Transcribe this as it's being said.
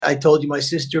I told you my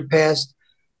sister passed.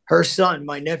 Her son,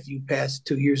 my nephew, passed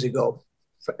 2 years ago,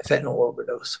 fentanyl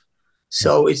overdose.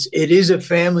 So it is a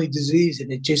family disease,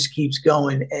 and it just keeps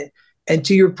going. And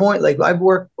to your point, like I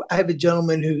have a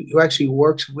gentleman who actually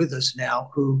works with us now,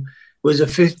 who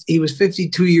he was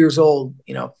 52 years old,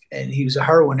 and he was a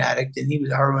heroin addict, and he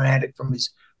was a heroin addict from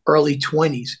his early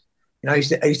 20s. I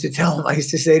used to tell him, I used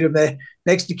to say to him that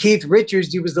next to Keith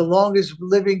Richards, he was the longest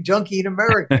living junkie in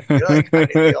America, that kind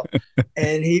of deal.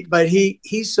 And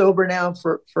he's sober now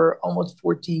for almost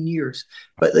 14 years.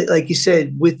 But like you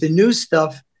said, with the new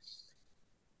stuff,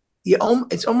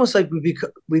 it's almost like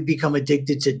we become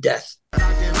addicted to death.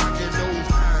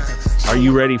 Are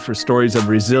you ready for stories of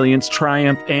resilience,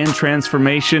 triumph, and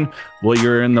transformation? Well,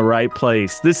 you're in the right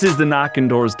place. This is the Knocking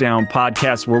Doors Down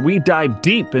podcast, where we dive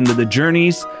deep into the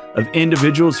journeys of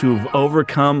individuals who've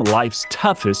overcome life's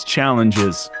toughest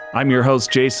challenges. I'm your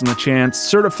host, Jason LaChance,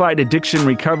 certified addiction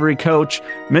recovery coach,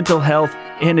 mental health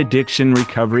and addiction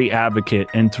recovery advocate.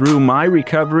 And through my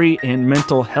recovery and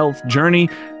mental health journey,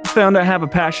 I found I have a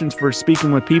passion for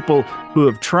speaking with people who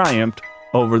have triumphed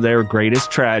over their greatest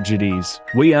tragedies.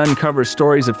 We uncover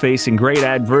stories of facing great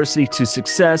adversity to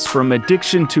success, from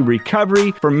addiction to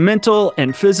recovery, from mental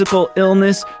and physical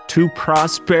illness to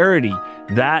prosperity.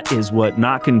 That is what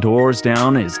Knocking Doors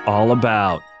Down is all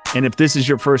about. And if this is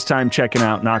your first time checking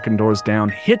out Knocking Doors Down,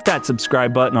 hit that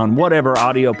subscribe button on whatever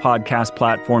audio podcast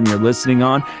platform you're listening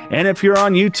on. And if you're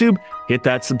on YouTube, hit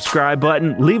that subscribe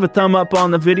button, leave a thumb up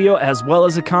on the video as well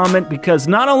as a comment, because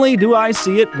not only do I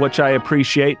see it, which I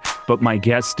appreciate, but my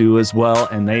guests do as well,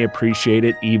 and they appreciate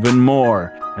it even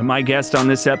more. And my guest on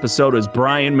this episode is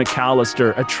Brian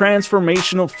McAlister, a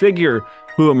transformational figure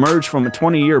who emerged from a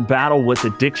 20-year battle with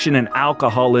addiction and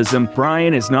alcoholism.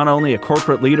 Brian is not only a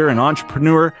corporate leader and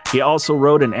entrepreneur, he also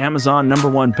wrote an Amazon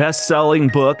 #1 best-selling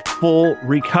book, Full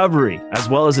Recovery, as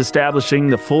well as establishing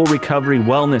the Full Recovery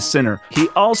Wellness Center. He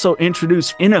also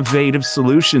introduced innovative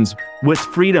solutions with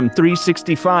Freedom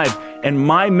 365 and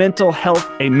My Mental Health,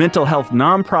 a mental health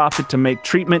nonprofit to make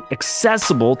treatment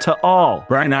accessible to all.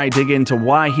 Brian and I dig into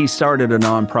why he started a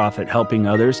nonprofit helping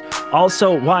others,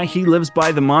 also why he lives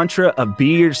by the mantra of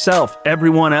be yourself,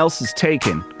 everyone else is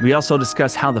taken. We also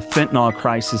discuss how the fentanyl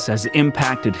crisis has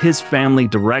impacted his family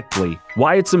directly,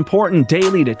 why it's important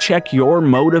daily to check your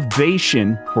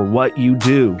motivation for what you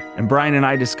do. And Brian and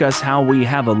I discuss how we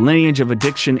have a lineage of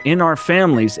addiction in our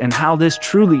families and how this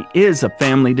truly is a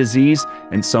family disease,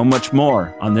 and so much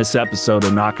more on this episode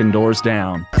of Knocking Doors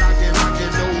Down.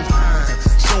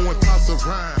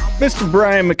 Mr.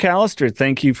 Brian McAlister,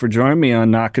 thank you for joining me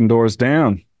on Knocking Doors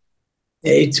Down.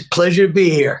 Hey, it's a pleasure to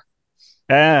be here.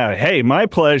 Hey, my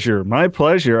pleasure. My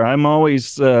pleasure. I'm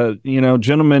always,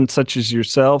 gentlemen such as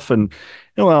yourself and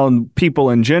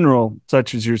people in general,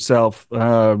 such as yourself,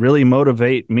 really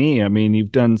motivate me. I mean,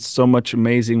 you've done so much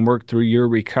amazing work through your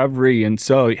recovery. And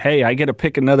so, hey, I get to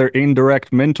pick another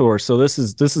indirect mentor. So this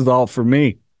is all for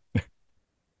me.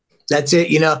 That's it.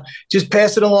 Just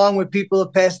pass it along with people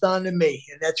have passed on to me.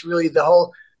 And that's really the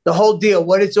whole deal,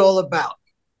 what it's all about.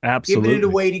 Absolutely. Giving it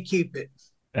away to keep it.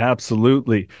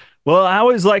 Absolutely. Well, I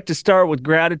always like to start with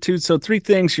gratitude. So 3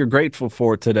 things you're grateful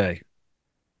for today.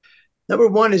 Number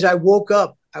 1 is I woke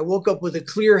up with a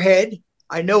clear head.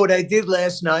 I know what I did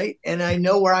last night, and I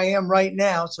know where I am right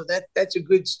now. So that's a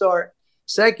good start.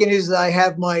 Second is I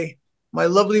have my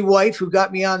lovely wife who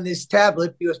got me on this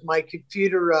tablet because my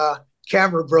computer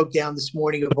camera broke down this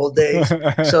morning of all days.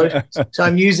 So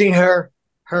I'm using her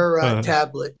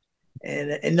tablet.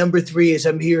 And number 3 is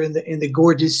I'm here in the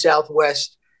gorgeous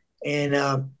Southwest,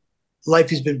 and life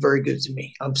has been very good to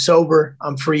me. I'm sober,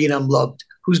 I'm free, and I'm loved.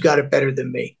 Who's got it better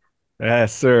than me?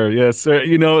 Yes, sir. Yes, sir.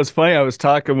 It's funny. I was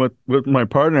talking with my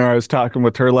partner. I was talking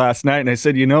with her last night, and I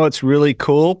said, it's really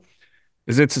cool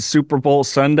is it's a Super Bowl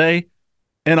Sunday,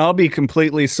 and I'll be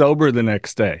completely sober the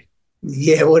next day.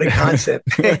 Yeah, what a concept.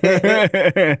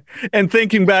 And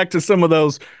thinking back to some of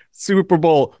those Super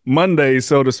Bowl Mondays,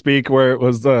 so to speak, where it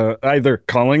was either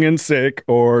calling in sick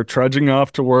or trudging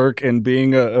off to work and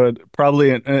being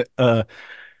probably an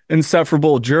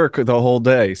insufferable jerk the whole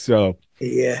day. So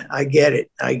yeah, I get it.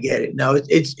 No,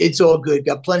 it's all good.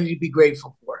 Got plenty to be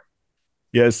grateful for.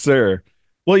 Yes, sir.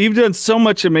 Well, you've done so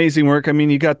much amazing work. I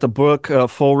mean, you got the book,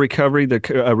 Full Recovery, the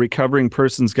Recovering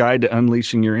Person's Guide to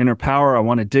Unleashing Your Inner Power. I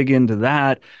want to dig into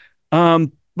that.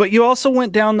 But you also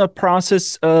went down the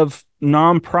process of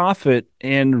nonprofit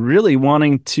and really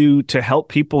wanting to help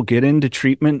people get into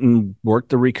treatment and work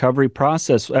the recovery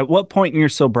process. At what point in your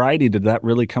sobriety did that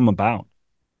really come about?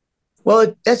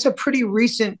 Well, that's a pretty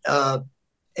recent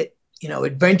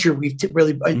adventure we've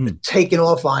really taken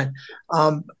off on.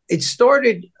 It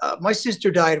started. My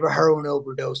sister died of a heroin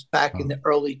overdose back in the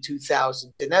early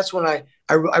 2000s, and that's when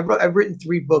I've written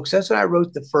 3 books. That's when I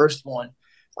wrote the first one,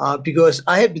 because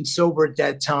I had been sober at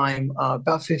that time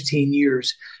about 15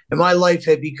 years, and my life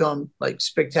had become like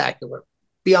spectacular,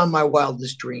 beyond my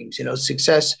wildest dreams.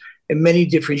 Success in many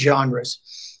different genres,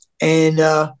 and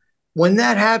when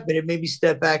that happened, it made me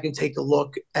step back and take a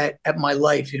look at my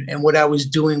life and what I was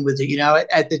doing with it.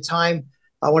 At the time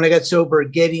when I got sober,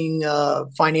 getting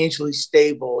financially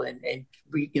stable and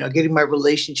getting my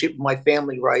relationship with my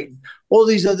family right, and all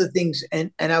these other things.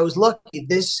 And I was lucky.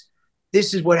 This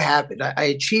is what happened. I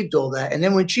achieved all that. And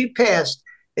then when she passed,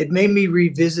 it made me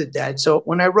revisit that. So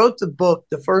when I wrote the book,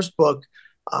 the first book,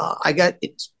 I got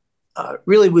it.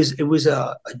 Really it was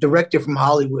a director from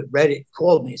Hollywood read it,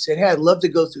 called me and said, "Hey, I'd love to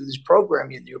go through this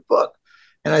program in your book."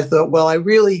 And I thought, well, I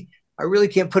really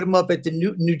can't put him up at the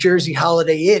New Jersey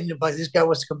Holiday Inn, but this guy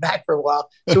wants to come back for a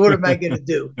while. So what am I going to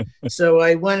do? So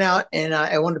I went out and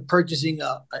I wanted purchasing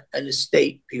an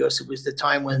estate, because it was the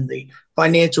time when the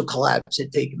financial collapse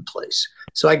had taken place.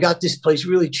 So I got this place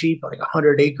really cheap, like a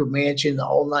 100-acre mansion, the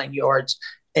whole 9 yards.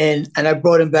 And I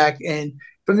brought him back, and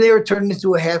from there, it turned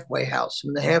into a halfway house.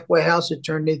 From the halfway house, it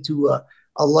turned into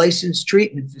a licensed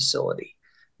treatment facility.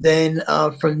 Then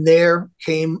from there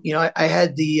came, I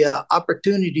had the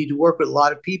opportunity to work with a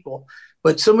lot of people,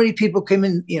 but so many people came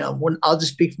in, when I'll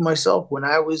just speak for myself, when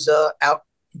I was out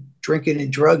drinking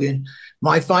and drugging,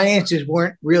 my finances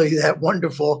weren't really that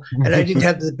wonderful, and I didn't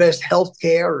have the best health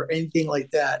care or anything like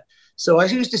that. So I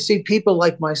used to see people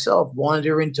like myself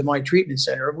wander into my treatment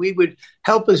center. We would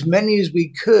help as many as we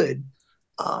could,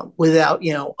 without,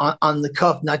 on the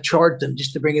cuff, not charge them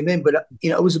just to bring them in. But,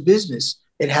 it was a business.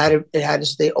 It had to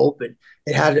stay open.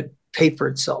 It had to pay for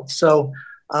itself. So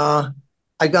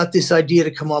I got this idea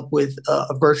to come up with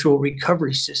a virtual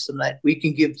recovery system that we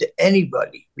can give to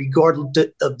anybody, regardless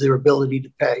of their ability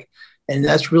to pay. And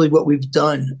that's really what we've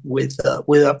done with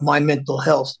My Mental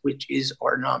Health, which is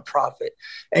our nonprofit.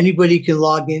 Anybody can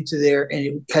log into there, and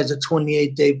it has a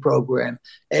 28-day program.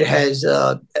 It has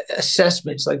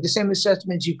assessments, like the same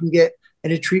assessments you can get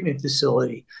in a treatment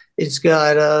facility. It's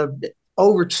got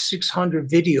over 600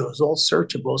 videos, all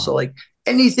searchable. So like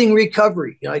anything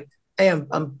recovery, like, hey,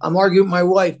 I'm arguing with my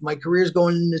wife, my career's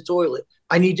going in the toilet,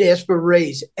 I need to ask for a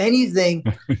raise. Anything,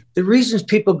 the reasons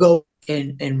people go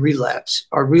and relapse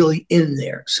are really in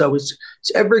there. So it's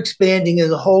ever expanding,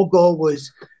 and the whole goal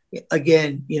was,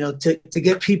 again, to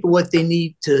get people what they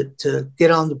need to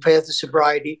get on the path of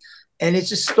sobriety. And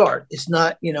it's a start. It's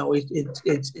not,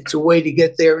 it's a way to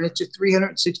get there, and it's a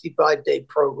 365-day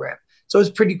program. So it's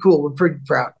pretty cool. We're pretty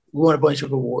proud. We won a bunch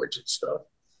of awards and stuff.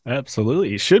 Absolutely,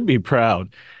 you should be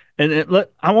proud. And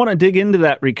I want to dig into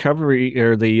that recovery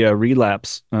or the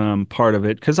relapse part of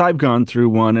it, because I've gone through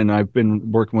one, and I've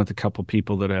been working with a couple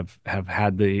people that have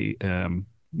had the,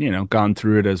 gone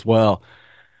through it as well.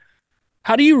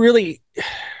 How do you really,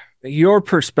 your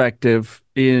perspective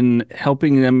in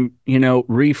helping them,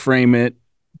 reframe it,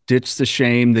 ditch the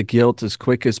shame, the guilt as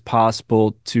quick as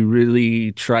possible to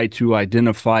really try to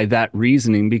identify that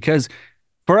reasoning? Because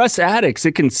for us addicts,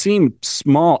 it can seem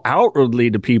small outwardly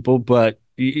to people, but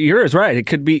yours, right? It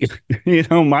could be,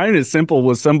 mine is simple,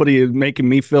 with somebody making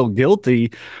me feel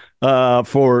guilty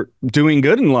for doing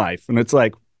good in life. And it's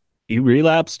like, you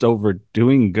relapsed over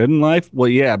doing good in life? Well,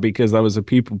 yeah, because I was a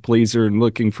people pleaser and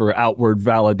looking for outward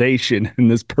validation, and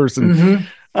this person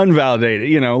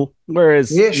unvalidated,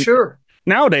 whereas yeah, sure.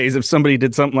 Nowadays, if somebody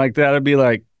did something like that, I'd be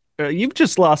like, you've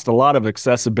just lost a lot of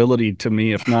accessibility to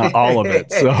me, if not all of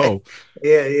it. So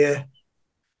yeah.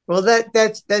 Well,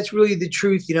 that's really the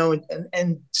truth,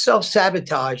 and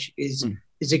self-sabotage is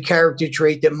a character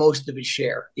trait that most of us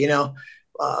share.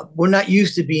 We're not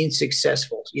used to being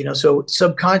successful, so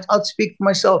I'll speak for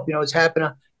myself. It's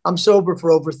happened. I'm sober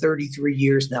for over 33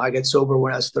 years now. I got sober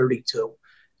when I was 32.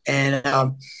 And,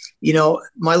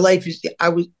 my life is, I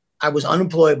was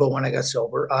unemployable when I got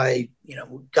sober. I,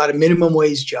 got a minimum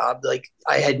wage job. Like,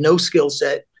 I had no skill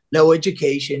set, no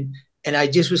education, and I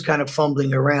just was kind of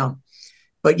fumbling around.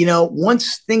 But,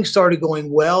 once things started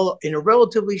going well, in a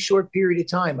relatively short period of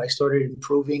time, I started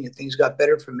improving and things got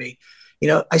better for me.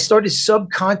 I started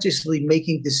subconsciously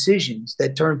making decisions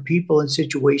that turned people and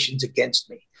situations against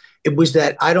me. It was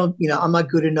that I'm not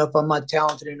good enough, I'm not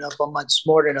talented enough, I'm not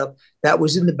smart enough. That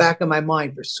was in the back of my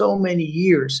mind for so many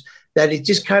years that it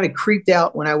just kind of creeped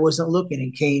out when I wasn't looking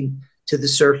and came to the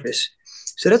surface.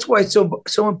 So that's why it's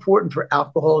so important for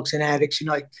alcoholics and addicts.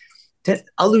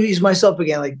 I'll use myself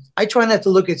again. Like, I try not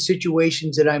to look at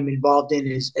situations that I'm involved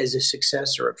in as a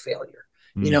success or a failure.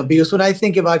 Because when I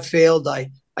think if I failed,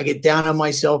 I I get down on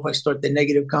myself. I start the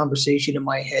negative conversation in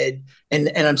my head, and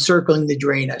I'm circling the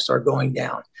drain. I start going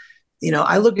down.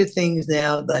 I look at things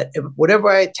now that whatever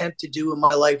I attempt to do in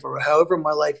my life or however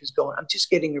my life is going, I'm just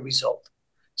getting a result.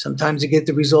 Sometimes I get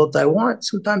the result I want.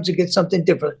 Sometimes I get something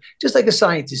different, just like a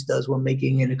scientist does when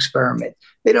making an experiment.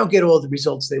 They don't get all the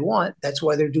results they want. That's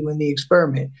why they're doing the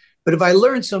experiment. But if I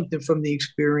learn something from the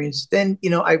experience, then,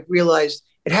 I realized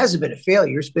it hasn't been a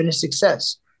failure. It's been a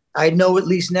success. I know at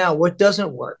least now what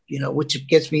doesn't work, which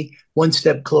gets me one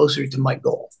step closer to my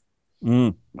goal.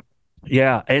 Mm.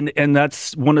 Yeah, and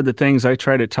that's one of the things I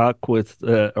try to talk with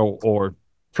or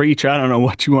preach. I don't know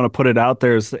what you want to put it out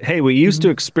there. Is that, hey, we used to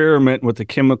experiment with a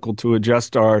chemical to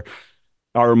adjust our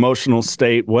emotional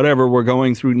state, whatever we're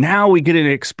going through. Now we get an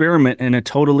experiment in a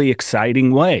totally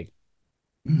exciting way.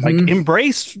 Like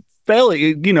embrace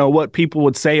failure. What people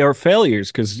would say are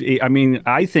failures, because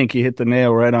I think you hit the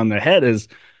nail right on the head. Is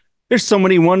there's so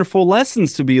many wonderful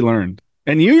lessons to be learned,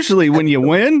 and usually when you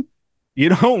win, you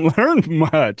don't learn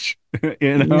much.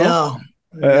 No,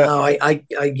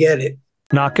 I get it.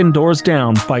 Knocking Doors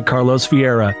Down by Carlos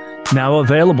Vieira, now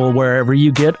available wherever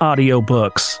you get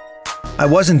audiobooks. I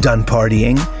wasn't done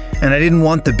partying, and I didn't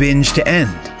want the binge to end.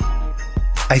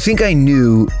 I think I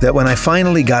knew that when I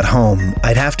finally got home,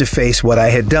 I'd have to face what I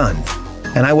had done,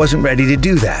 and I wasn't ready to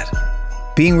do that.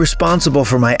 Being responsible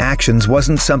for my actions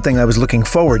wasn't something I was looking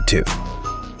forward to.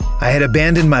 I had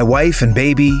abandoned my wife and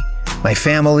baby, my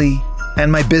family, and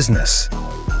my business.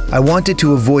 I wanted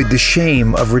to avoid the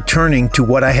shame of returning to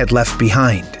what I had left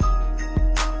behind.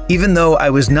 Even though I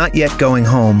was not yet going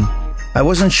home, I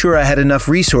wasn't sure I had enough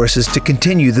resources to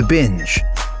continue the binge.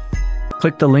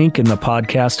 Click the link in the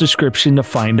podcast description to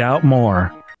find out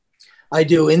more. I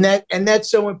do, and that's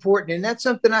so important, and that's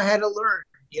something I had to learn.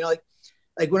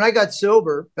 Like when I got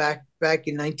sober back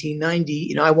in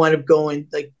 1990, I wound up going,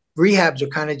 like, rehabs are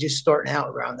kind of just starting out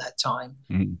around that time,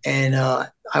 and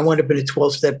I wound up in a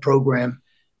 12-step program.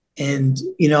 And,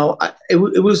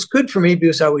 it was good for me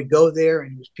because I would go there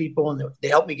and there was people and they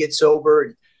helped me get sober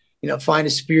and, find a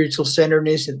spiritual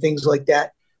centeredness and things like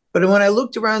that. But when I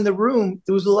looked around the room,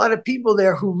 there was a lot of people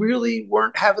there who really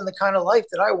weren't having the kind of life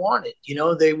that I wanted.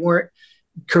 They weren't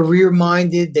career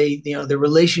minded. Their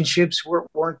relationships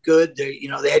weren't good.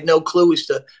 They had no clue as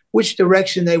to which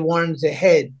direction they wanted to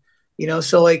head.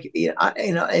 So like,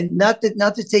 and not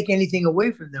to take anything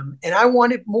away from them. And I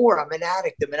wanted more. I'm an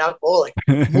addict. I'm an alcoholic.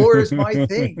 More is my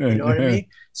thing. You know what I mean?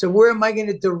 So where am I going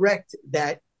to direct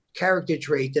that character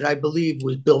trait that I believe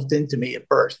was built into me at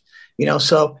birth?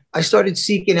 So I started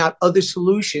seeking out other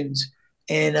solutions.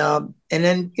 And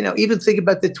then, even think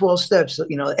about the 12 steps,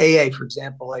 AA, for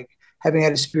example, like having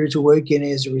had a spiritual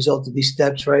awakening as a result of these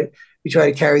steps, right? We try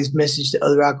to carry this message to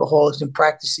other alcoholics and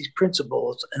practice these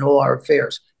principles in all our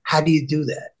affairs. How do you do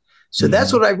that? So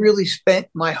that's what I really spent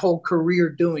my whole career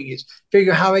doing, is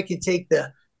figure how I can take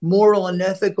the moral and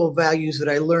ethical values that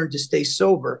I learned to stay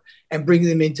sober and bring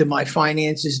them into my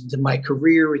finances, into my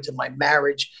career, into my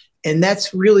marriage. And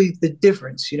that's really the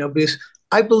difference, because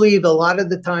I believe a lot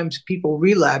of the times people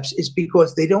relapse is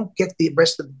because they don't get the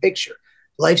rest of the picture.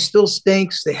 Life still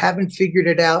stinks. They haven't figured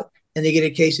it out, and they get a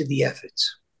case of the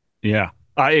efforts. Yeah,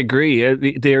 I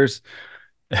agree. There's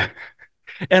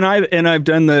And I've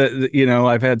done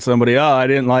I've had somebody, I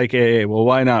didn't like AA. Well,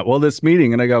 why not? Well, this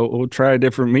meeting. And I go, we'll try a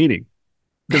different meeting.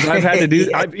 Because I've had to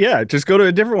do, just go to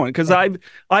a different one. Because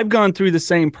I've gone through the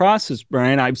same process,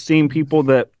 Brian. I've seen people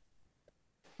that,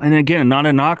 and again, not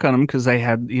a knock on them, because they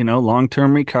had,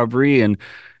 long-term recovery and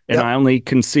I only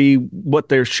can see what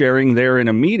they're sharing there in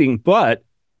a meeting, but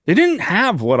they didn't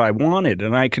have what I wanted.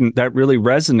 And that really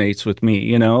resonates with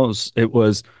me. It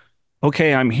was,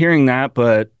 okay, I'm hearing that,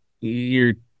 but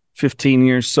you're 15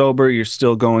 years sober, you're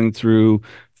still going through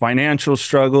financial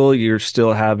struggle, you're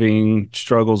still having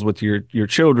struggles with your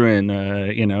children,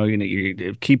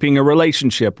 you're keeping a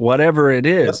relationship, whatever it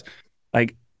is.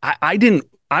 Like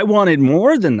I wanted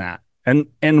more than that. And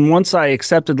once I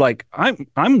accepted, like,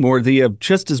 I'm worthy of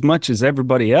just as much as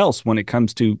everybody else when it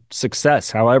comes to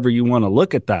success, however you want to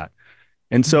look at that.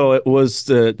 And so it was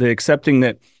the accepting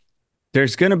that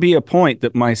there's going to be a point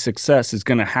that my success is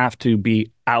going to have to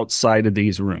be outside of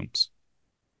these rooms.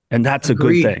 And that's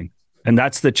Agreed. A good thing. And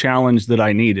that's the challenge that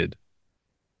I needed.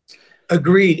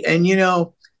 Agreed. And,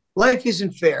 life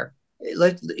isn't fair.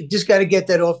 Just got to get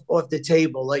that off the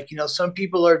table. Like, some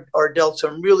people are dealt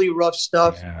some really rough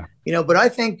stuff, but I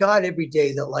thank God every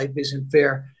day that life isn't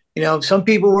fair. Some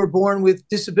people were born with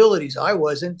disabilities. I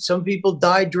wasn't. Some people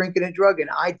died drinking and drugging.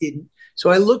 I didn't. So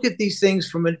I look at these things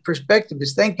from a perspective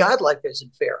is thank God life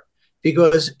isn't fair,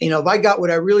 because, if I got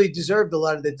what I really deserved a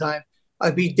lot of the time,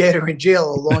 I'd be dead or in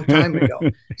jail a long time ago.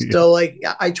 Yeah. So like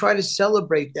I try to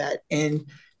celebrate that and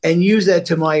use that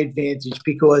to my advantage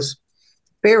because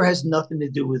fear has nothing to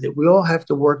do with it. We all have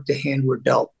to work the hand we're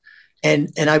dealt.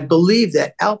 And I believe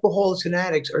that alcoholics and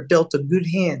addicts are dealt a good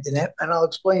hand, and I'll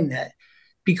explain that.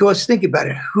 Because think about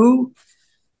it, who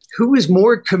is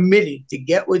more committed to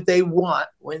get what they want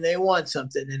when they want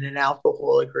something than an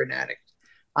alcoholic or an addict?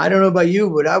 I don't know about you,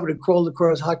 but I would have crawled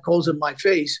across hot coals in my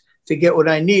face to get what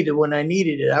I needed when I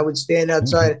needed it. I would stand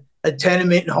outside a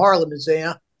tenement in Harlem and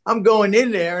say, I'm going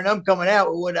in there and I'm coming out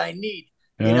with what I need.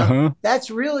 That's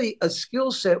really a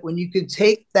skill set when you can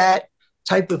take that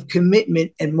type of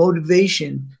commitment and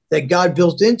motivation that God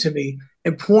built into me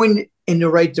and point it in the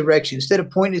right direction. Instead of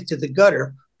pointing it to the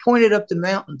gutter, point it up the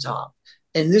mountaintop.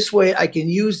 And this way I can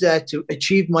use that to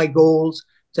achieve my goals,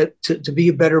 to be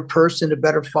a better person, a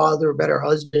better father, a better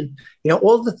husband,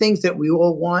 all the things that we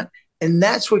all want. And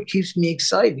that's what keeps me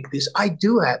excited because I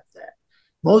do have that.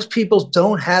 Most people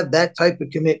don't have that type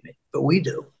of commitment, but we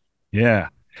do. Yeah.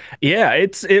 Yeah,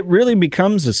 it really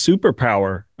becomes a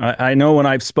superpower. I know when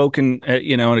I've spoken,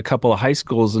 in a couple of high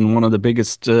schools, and one of the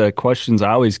biggest questions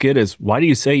I always get is, why do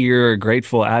you say you're a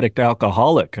grateful addict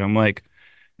alcoholic? I'm like,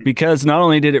 because not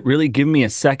only did it really give me a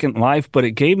second life, but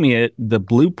it gave me the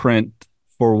blueprint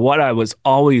for what I was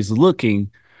always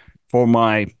looking for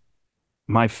my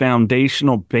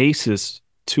foundational basis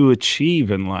to achieve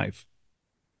in life,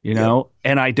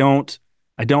 and I don't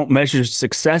measure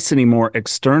success anymore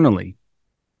externally.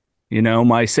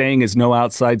 My saying is no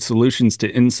outside solutions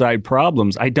to inside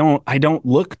problems. I don't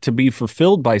look to be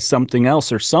fulfilled by something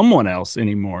else or someone else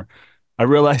anymore. I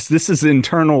realize this is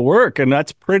internal work, and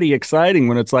that's pretty exciting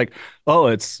when it's like, oh,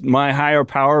 it's my higher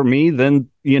power, me, then,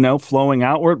 flowing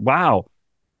outward. Wow,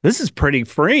 this is pretty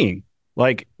freeing.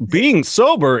 Like being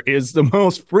sober is the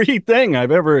most free thing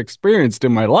I've ever experienced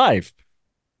in my life.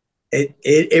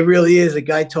 It really is. A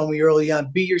guy told me early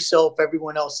on, be yourself,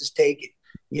 everyone else is taken.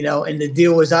 And the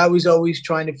deal was I was always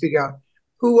trying to figure out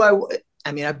who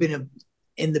I mean, I've been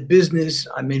in the business.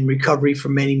 I'm in recovery for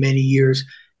many, many years.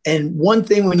 And one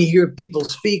thing when you hear people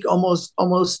speak,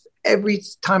 almost every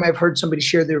time I've heard somebody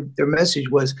share their message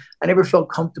was, I never felt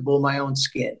comfortable in my own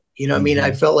skin. I mean,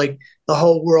 I felt like the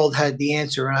whole world had the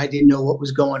answer and I didn't know what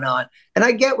was going on. And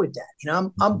I get with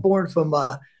that. I'm born from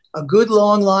a good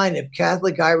long line of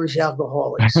Catholic Irish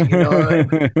alcoholics.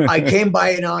 I came by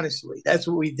it honestly. That's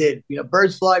what we did.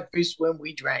 Birds fly, fish swim,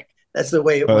 we drank. That's the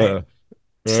way it went. Right.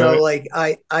 So like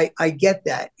I get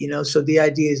that. So the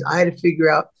idea is I had to figure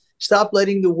out, stop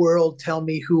letting the world tell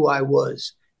me who I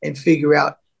was and figure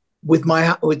out with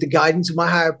the guidance of my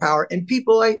higher power and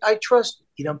people I trusted,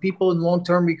 people in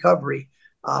long-term recovery,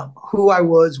 who I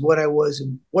was,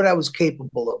 and what I was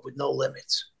capable of with no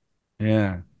limits.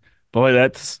 Yeah. Boy,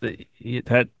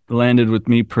 that landed with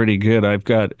me pretty good. I've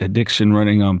got addiction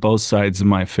running on both sides of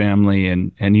my family,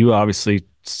 and you obviously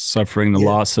suffering the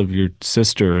loss of your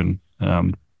sister, and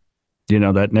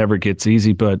that never gets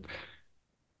easy. But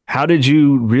how did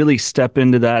you really step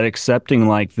into that, accepting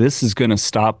like this is going to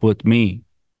stop with me?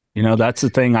 That's the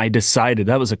thing I decided.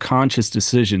 That was a conscious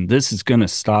decision. This is going to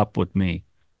stop with me.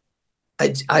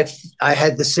 I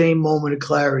had the same moment of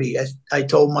clarity. I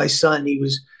told my son, he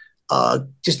was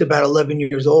just about 11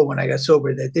 years old when I got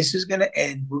sober, that this is going to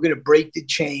end. We're going to break the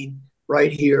chain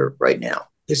right here, right now.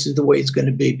 This is the way it's going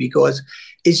to be because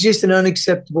it's just an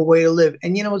unacceptable way to live.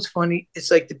 And it's funny.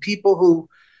 It's like the people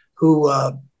who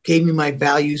gave me my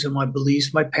values and my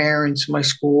beliefs, my parents, my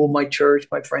school, my church,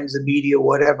 my friends, the media,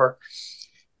 whatever.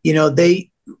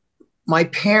 My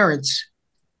parents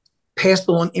passed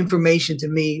along information to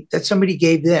me that somebody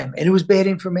gave them, and it was bad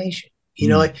information.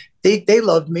 Like they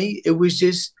loved me. It was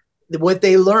just what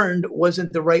they learned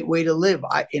wasn't the right way to live.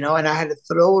 And I had to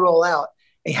throw it all out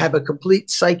and have a complete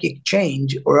psychic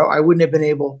change, or I wouldn't have been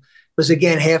able. Because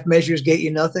again, half measures get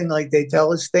you nothing, like they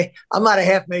tell us. I'm not a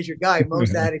half measure guy.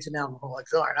 Most addicts and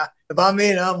alcoholics aren't. If I'm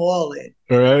in, I'm all in.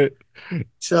 All right.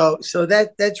 So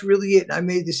that's really it. And I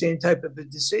made the same type of a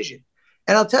decision.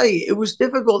 And I'll tell you, it was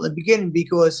difficult in the beginning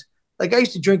because, like, I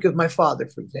used to drink with my father,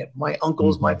 for example, my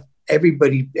uncles,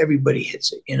 everybody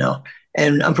hits it,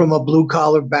 And I'm from a blue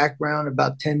collar background,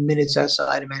 about 10 minutes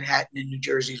outside of Manhattan in New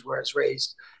Jersey is where I was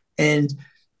raised. And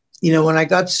when I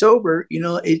got sober,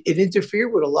 it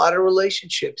interfered with a lot of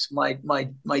relationships. My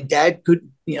dad could,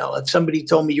 if somebody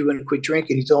told me you're going to quit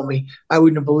drinking, he told me I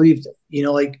wouldn't have believed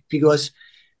him, because,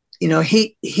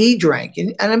 he drank.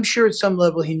 And I'm sure at some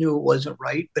level he knew it wasn't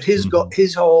right. But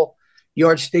his whole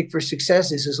yardstick for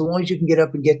success is as long as you can get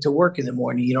up and get to work in the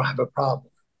morning, you don't have a problem,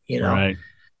 Right.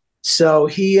 So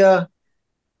he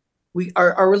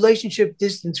our relationship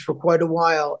distanced for quite a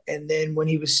while. And then when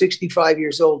he was 65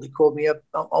 years old, he called me up,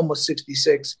 almost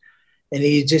 66, and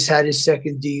he had just had his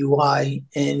second DUI.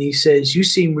 And he says, "You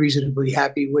seem reasonably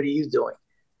happy. What are you doing?"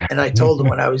 And I told him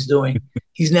what I was doing.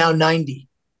 He's now 90.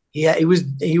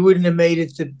 He wouldn't have made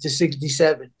it to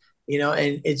 67,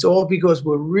 and it's all because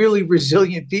we're really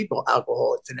resilient people,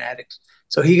 alcoholics and addicts.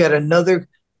 So he got another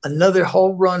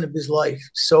whole run of his life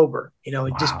sober,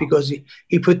 just Wow. because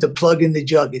he put the plug in the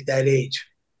jug at that age.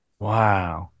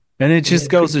 Wow. And it Yeah, just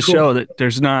goes pretty to cool. show that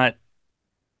there's not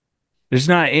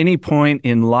any point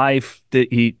in life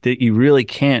that you really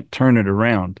can't turn it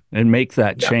around and make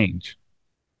that No, change.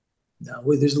 no,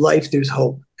 where there's life, there's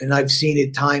hope. And I've seen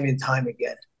it time and time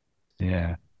again.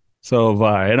 Yeah. So have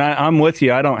I. And I'm with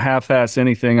you. I don't half-ass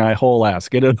anything. I whole-ass.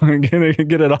 Get it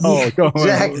Yeah, all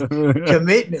exactly. going.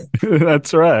 Commitment.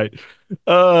 That's right.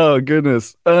 Oh,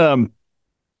 goodness.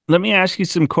 Let me ask you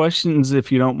some questions,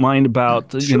 if you don't mind,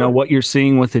 about, Sure. what you're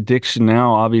seeing with addiction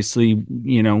now. Obviously,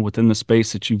 within the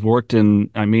space that you've worked in.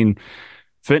 I mean,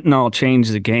 fentanyl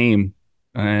changed the game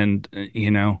and,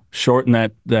 shorten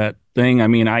that thing. I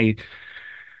mean, I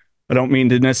don't mean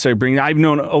to necessarily I've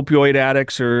known opioid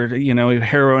addicts or,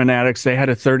 heroin addicts. They had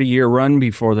a 30-year run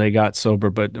before they got sober.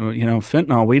 But,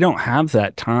 fentanyl, we don't have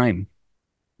that time.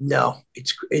 No,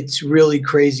 it's really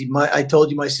crazy. I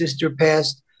told you my sister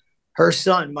passed. Her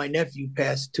son, my nephew,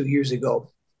 passed 2 years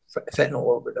ago, fentanyl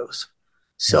overdose.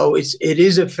 So it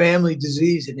is a family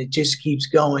disease, and it just keeps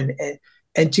going.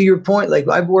 And to your point, like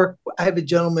I have a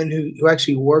gentleman who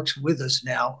actually works with us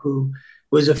now, who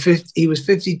he was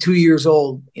 52 years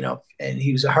old, and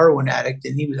he was a heroin addict,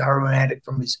 and he was a heroin addict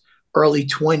from his early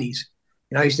 20s.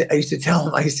 And I used to tell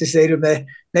him, I used to say to him that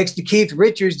next to Keith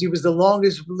Richards, he was the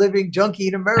longest living junkie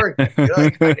in America,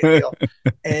 that kind of deal.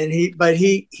 And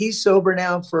he's sober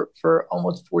now for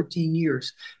almost 14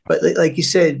 years. But like you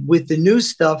said, with the new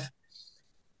stuff,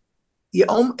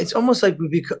 it's almost like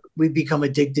we become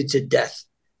addicted to death,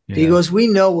 Yeah. because we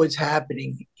know what's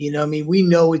happening. I mean, we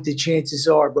know what the chances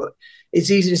are, but it's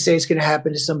easy to say it's going to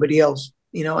happen to somebody else.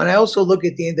 And I also look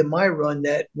at the end of my run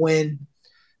that when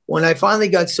I finally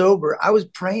got sober, I was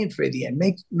praying for the end.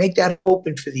 Make that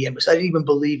open for the end, because I didn't even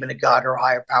believe in a God or a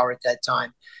higher power at that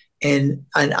time. And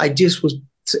I just was,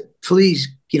 please,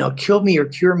 kill me or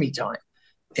cure me time.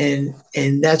 And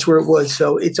that's where it was.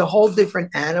 So it's a whole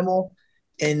different animal.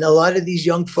 And a lot of these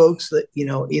young folks that,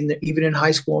 even in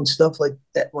high school and stuff like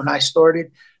that, when I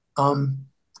started, um,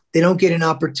 they don't get an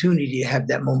opportunity to have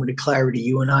that moment of clarity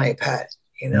you and I have had,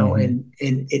 Hmm. and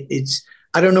it's,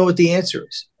 I don't know what the answer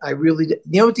is. I really,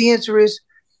 what the answer is?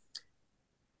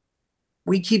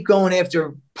 We keep going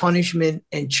after punishment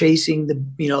and chasing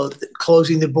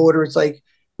closing the border. It's like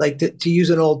to use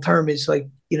an old term, it's like,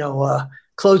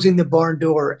 closing the barn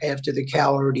door after the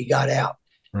cow already got out.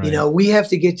 Right. We have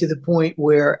to get to the point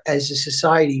where, as a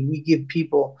society, we give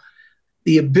people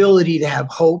the ability to have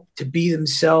hope, to be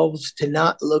themselves, to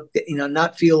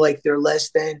not feel like they're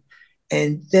less than.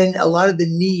 And then a lot of the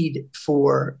need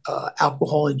for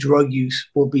alcohol and drug use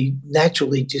will be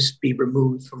naturally just be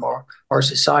removed from our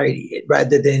society,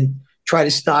 rather than try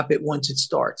to stop it once it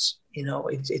starts.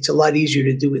 It's a lot easier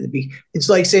to do it. It's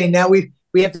like saying now we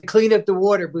have to clean up the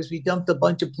water because we dumped a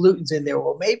bunch of pollutants in there.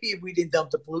 Well, maybe if we didn't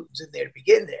dump the pollutants in there to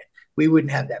begin there, we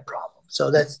wouldn't have that problem.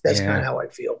 So that's kind of Yeah. how I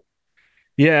feel.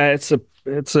 Yeah, it's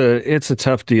a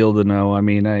tough deal to know. I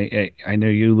mean, I know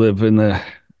you live in the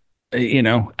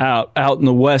out in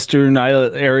the western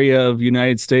area of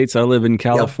United States. I live in Yep.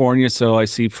 California, so I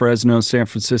see Fresno, San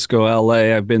Francisco,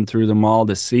 LA. I've been through them all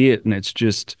to see it, and it's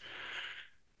just,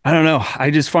 I don't know. I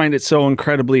just find it so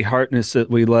incredibly heartless that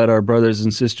we let our brothers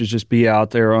and sisters just be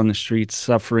out there on the streets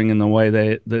suffering in the way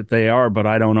that they are. But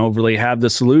I don't overly have the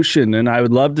solution, and I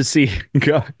would love to see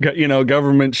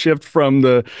government shift from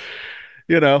the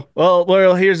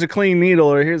well, here's a clean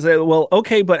needle, or here's a, well,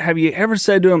 okay, but have you ever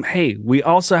said to him, hey, we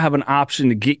also have an option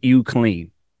to get you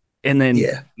clean? And then,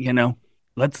 Yeah.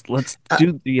 let's I,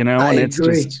 do, I and it's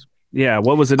agree. just, yeah,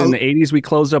 what was it in Oh, the 80s? We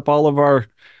closed up all of our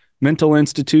mental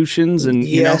institutions and,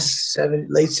 yes,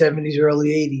 late 70s, early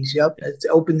 80s. Yep, it's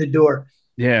opened the door.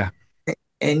 yeah,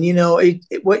 And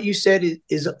what you said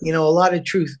is a lot of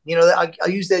truth. I'll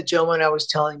use that gentleman I was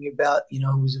telling you about.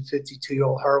 Who was a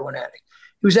 52-year-old heroin addict.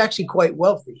 He was actually quite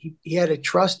wealthy. He had a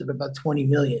trust of about 20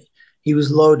 million. He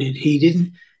was loaded. He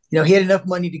didn't, he had enough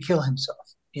money to kill himself.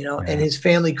 And yeah, his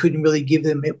family couldn't really give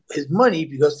him his money,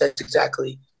 because that's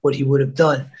exactly what he would have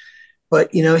done.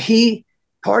 But he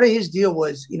part of his deal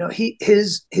was,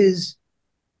 his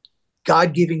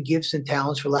God-given gifts and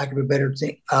talents, for lack of a better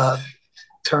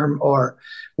term, are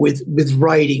with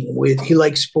writing. With he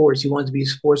liked sports. He wanted to be a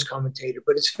sports commentator.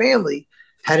 But his family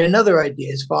had another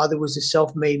idea. His father was a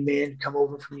self-made man, come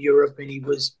over from Europe, and he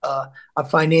was a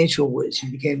financial whiz. He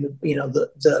became,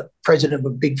 the president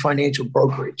of a big financial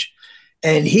brokerage,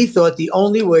 and he thought the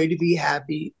only way to be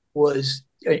happy was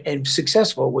and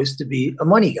successful was to be a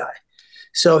money guy.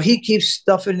 So he keeps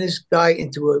stuffing this guy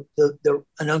into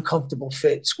an uncomfortable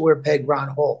fit, square peg,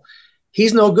 round hole.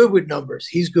 He's no good with numbers.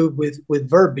 He's good with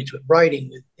verbiage, with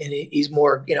writing, and he's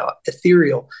more,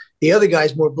 ethereal. The other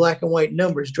guy's more black and white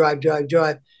numbers, drive, drive,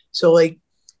 drive. So like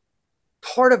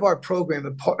part of our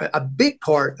program, a big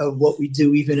part of what we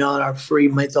do, even on our free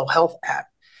mental health app,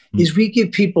 is we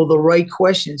give people the right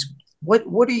questions.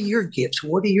 What are your gifts?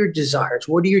 What are your desires?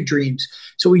 What are your dreams?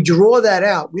 So we draw that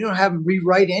out. We don't have them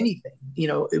rewrite anything.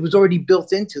 It was already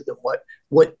built into them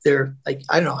what they're like.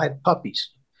 I don't know. I have puppies.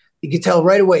 You can tell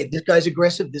right away, this guy's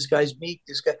aggressive, this guy's meek,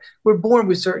 we're born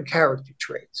with certain character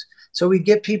traits. So we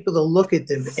get people to look at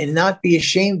them and not be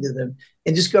ashamed of them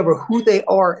and discover who they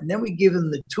are. And then we give them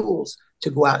the tools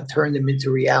to go out and turn them into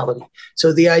reality.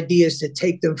 So the idea is to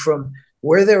take them from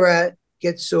where they're at,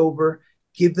 get sober,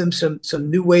 give them some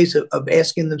new ways of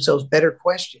asking themselves better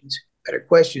questions,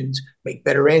 make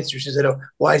better answers instead of,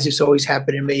 why is this always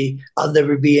happening to me? I'll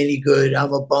never be any good.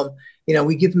 I'm a bum.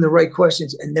 We give them the right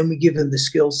questions, and then we give them the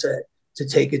skill set to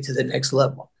take it to the next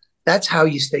level. That's how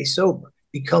you stay sober.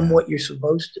 Become what you're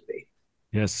supposed to be.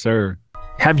 Yes, sir.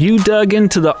 Have you dug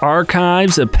into the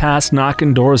archives of past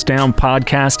Knocking Doors Down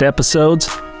podcast episodes?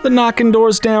 The Knocking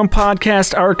Doors Down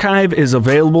podcast archive is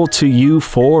available to you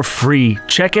for free.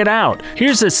 Check it out.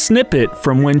 Here's a snippet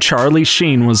from when Charlie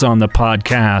Sheen was on the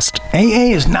podcast.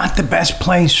 AA is not the best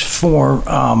place for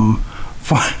a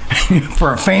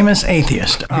famous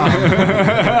atheist.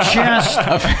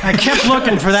 I kept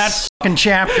looking for that fucking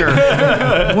chapter.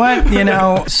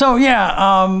 So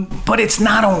yeah, but it's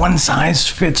not a one size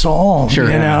fits all. Sure.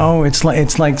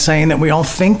 It's like saying that we all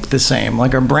think the same,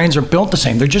 like our brains are built the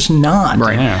same. They're just not.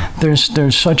 Right. Yeah.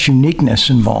 There's such uniqueness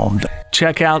involved.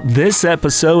 Check out this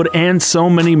episode and so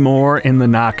many more in the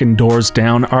Knocking Doors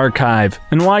Down archive.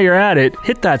 And while you're at it,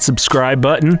 hit that subscribe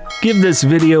button, give this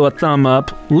video a thumb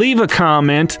up, leave a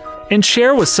comment, and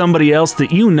share with somebody else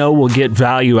that you know will get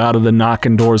value out of the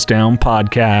Knocking Doors Down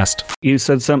podcast. You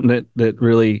said something that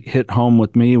really hit home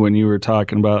with me when you were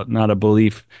talking about not a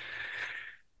belief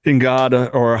in God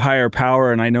or a higher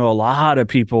power. And I know a lot of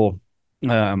people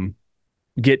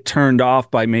get turned off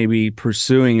by maybe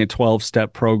pursuing a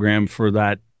 12-step program for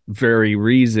that very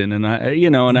reason. And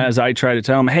and as I try to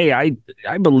tell them, hey, I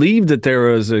believe that there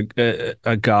was a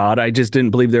God. I just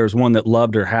didn't believe there was one that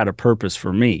loved or had a purpose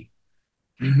for me.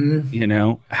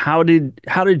 Mm-hmm. How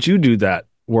did you do that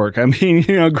work? I mean,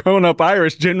 growing up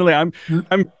Irish, generally I'm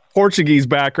Portuguese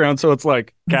background, so it's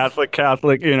like Catholic.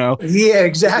 Yeah,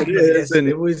 exactly.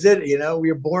 It was it.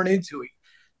 We were born into it.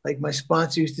 Like my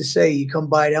sponsor used to say, you come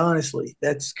by it honestly.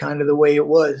 That's kind of the way it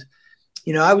was.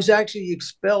 I was actually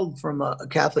expelled from a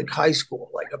Catholic high school,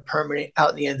 like a permanent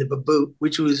out the end of a boot,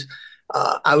 which was,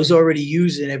 I was already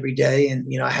using every day. And,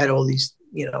 I had all these,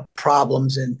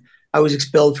 problems, and I was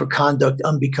expelled for conduct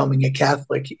unbecoming a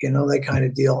Catholic, that kind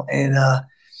of deal. And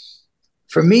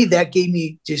for me, that gave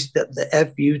me just the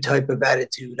F you type of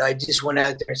attitude. I just went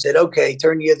out there and said, okay,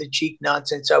 turn the other cheek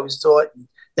nonsense I was taught. And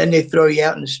then they throw you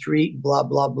out in the street and blah,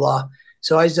 blah, blah.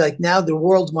 So I was like, now the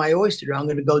world's my oyster. I'm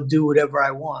going to go do whatever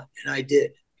I want. And I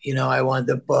did. I wound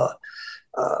up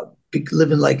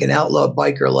living like an outlaw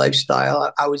biker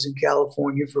lifestyle. I was in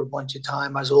California for a bunch of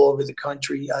time. I was all over the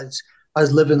country. I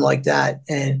was living like that.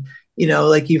 And,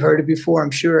 like you've heard it before,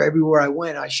 I'm sure everywhere I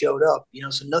went, I showed up,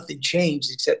 so nothing changed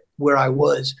except where I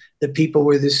was. The people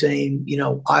were the same.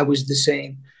 I was the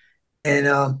same. And,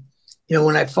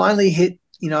 when I finally hit,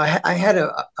 I had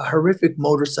a horrific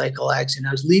motorcycle accident.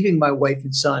 I was leaving my wife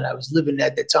and son. I was living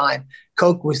at the time.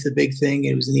 Coke was the big thing.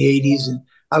 It was in the 80s, and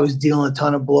I was dealing a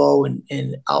ton of blow. And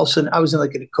all of a sudden, I was in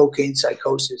like a cocaine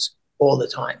psychosis all the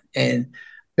time. And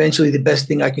eventually, the best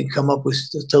thing I could come up with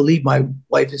was to leave my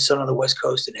wife and son on the West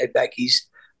Coast and head back east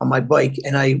on my bike.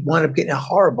 And I wound up getting a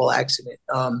horrible accident.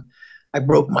 I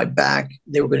broke my back.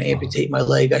 They were going to amputate my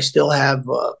leg. I still have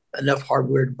enough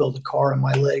hardware to build a car on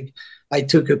my leg. I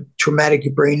took a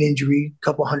traumatic brain injury, a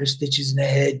couple hundred stitches in the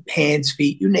head, hands,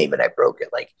 feet, you name it. I broke it,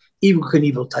 like Evel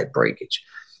Knievel type breakage.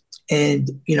 And,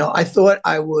 I thought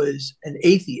I was an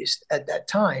atheist at that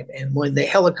time. And when they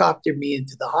helicoptered me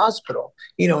into the hospital,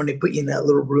 and they put you in that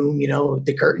little room, with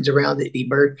the curtains around it,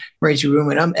 the emergency room,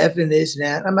 and I'm effing this and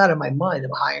that. I'm out of my mind.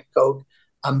 I'm high on coke.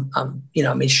 I'm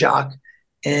in shock.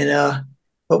 And,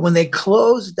 but when they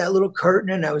closed that little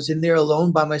curtain and I was in there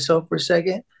alone by myself for a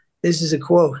second, this is a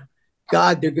quote: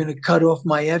 God, they're going to cut off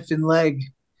my effing leg.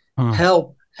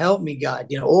 Help me,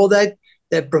 God. All that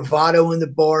that bravado in the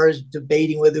bars,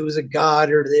 debating whether it was a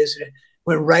god or this.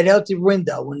 Went right out the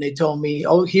window when they told me,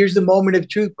 "Oh, here's the moment of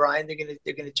truth, Brian.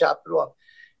 They're gonna chop it off."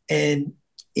 And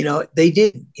they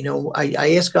didn't.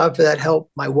 I asked God for that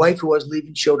help. My wife, who was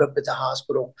leaving, showed up at the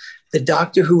hospital. The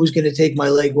doctor who was going to take my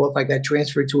leg off, I got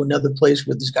transferred to another place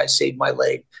where this guy saved my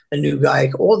leg. A new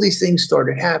guy. All these things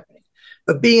started happening.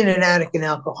 But being an addict and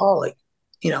alcoholic,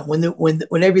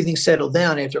 when everything settled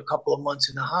down after a couple of months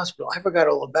in the hospital, I forgot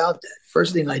all about that.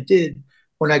 First thing I did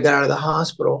when I got out of the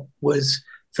hospital was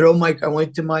I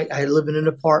live in an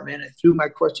apartment. I threw my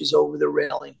crutches over the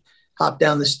railing, hopped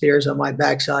down the stairs on my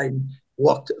backside, and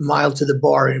walked a mile to the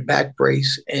bar in a back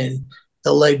brace and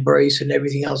the leg brace and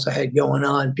everything else I had going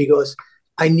on because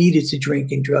I needed to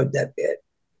drink and drug that bad.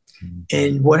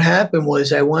 And what happened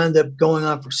was I wound up going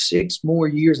on for 6 more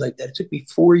years like that. It took me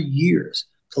 4 years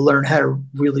to learn how to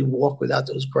really walk without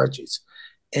those crutches.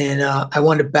 And I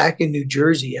wound up back in New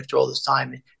Jersey after all this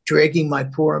time, and dragging my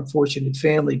poor, unfortunate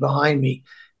family behind me.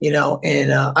 And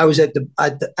I was at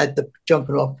the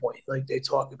jumping off point, like they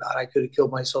talk about. I could have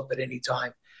killed myself at any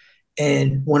time.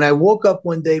 And when I woke up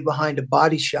one day behind a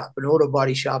body shop, an auto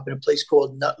body shop in a place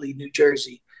called Nutley, New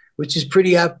Jersey, which is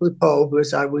pretty apropos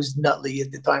because I was Nutley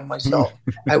at the time myself.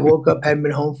 I woke up, hadn't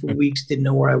been home for weeks, didn't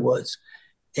know where I was.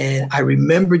 And I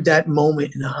remembered that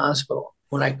moment in the hospital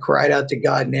when I cried out to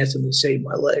God and asked him to save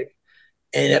my leg.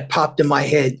 And it popped in my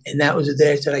head. And that was the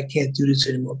day I said, I can't do this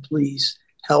anymore. Please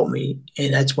help me.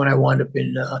 And that's when I wound up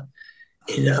in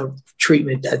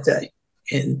treatment that day.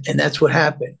 And that's what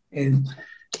happened. And,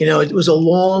 it was a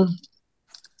long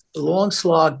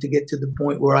slog to get to the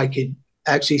point where I could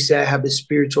actually say I have a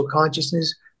spiritual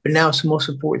consciousness, but now it's the most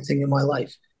important thing in my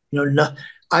life.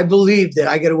 I believe that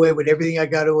I got away with everything I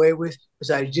got away with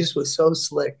because I just was so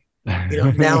slick.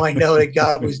 Now I know that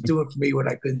God was doing for me what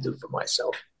I couldn't do for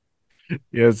myself.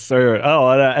 Yes, sir. Oh,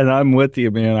 and I'm with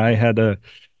you, man.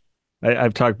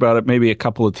 I've talked about it maybe a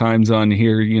couple of times on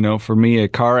here. For me, a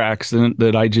car accident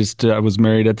that I was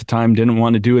married at the time, didn't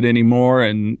want to do it anymore.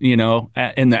 And, in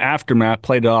the aftermath,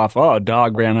 played it off. Oh, a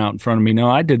dog ran out in front of me. No,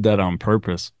 I did that on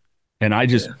purpose. And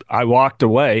I walked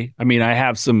away. I mean, I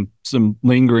have some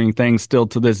lingering things still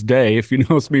to this day. If you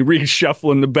notice me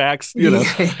reshuffling the backs,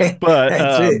 but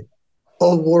that's it.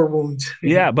 Old war wounds.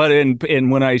 Yeah, but in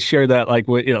when I share that, like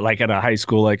like at a high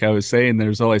school, like I was saying,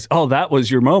 there's always, oh, that was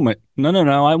your moment. No.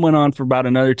 I went on for about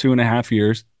another 2.5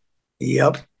 years.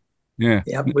 Yep. Yeah.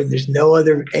 Yep. When there's no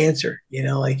other answer,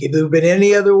 like if it had been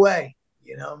any other way,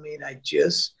 I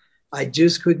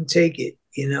just couldn't take it,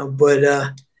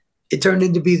 but it turned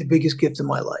into be the biggest gift of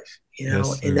my life,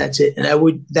 Yes, and that's it. And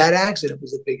that accident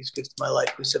was the biggest gift of my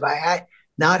life because if I had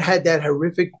not had that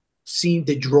horrific scene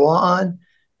to draw on,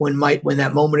 when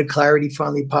that moment of clarity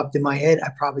finally popped in my head, I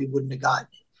probably wouldn't have gotten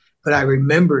it. But I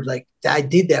remembered like I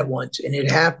did that once and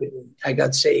it happened and I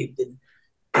got saved.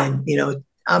 And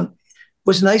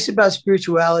what's nice about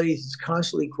spirituality is it's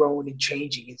constantly growing and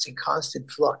changing. It's in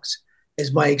constant flux.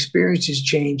 As my experiences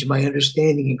change, my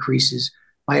understanding increases.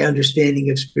 My understanding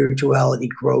of spirituality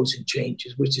grows and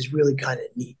changes, which is really kind of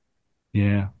neat.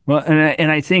 Yeah. Well,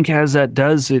 and I think as that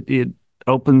does, it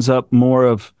opens up more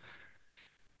of,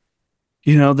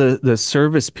 the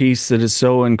service piece that is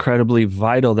so incredibly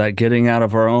vital, that getting out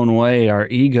of our own way, our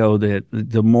ego, that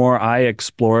the more I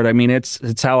explore it, I mean,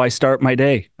 it's how I start my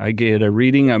day. I get a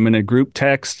reading, I'm in a group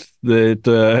text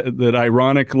that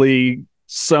ironically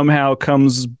somehow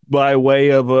comes by way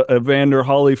of Evander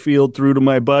Holyfield through to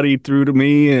my buddy, through to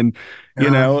me. And,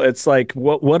 it's like,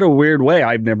 what a weird way.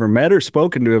 I've never met or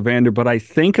spoken to Evander, but I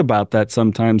think about that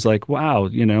sometimes like, wow,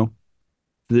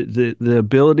 the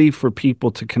ability for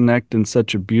people to connect in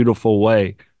such a beautiful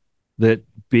way, that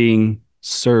being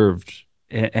served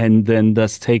and then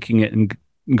thus taking it and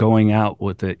going out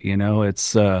with it,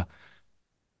 it's the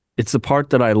part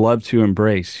that I love to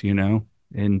embrace,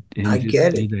 and I just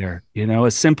get be it. there,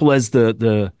 as simple as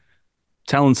the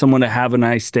telling someone to have a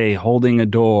nice day, holding a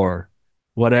door,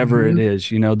 whatever it is,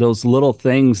 those little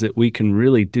things that we can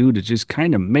really do to just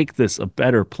kind of make this a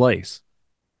better place.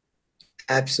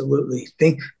 Absolutely.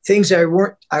 Things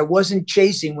I wasn't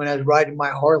chasing when I was riding my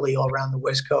Harley all around the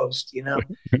West Coast,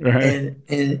 Right.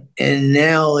 and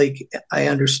now like I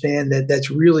understand that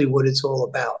that's really what it's all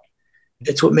about.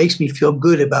 It's what makes me feel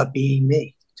good about being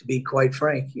me, to be quite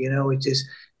frank. It's just,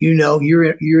 you're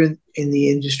in the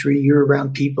industry, you're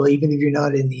around people, even if you're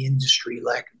not in the industry,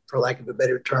 for lack of a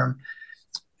better term,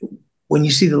 when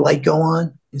you see the light go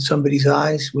on in somebody's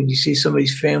eyes, when you see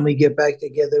somebody's family get back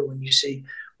together, when you see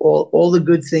all the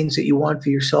good things that you want for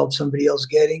yourself, somebody else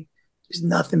getting, there's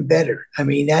nothing better. I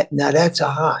mean, that's a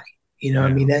high. I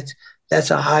mean, that's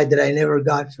a high that I never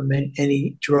got from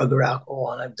any drug or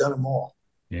alcohol, and I've done them all.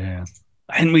 Yeah.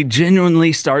 And we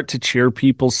genuinely start to cheer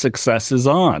people's successes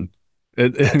on.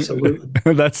 Absolutely.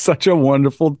 That's such a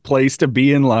wonderful place to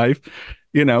be in life,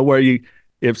 where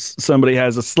if somebody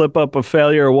has a slip up, a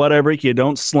failure or whatever, you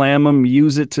don't slam them,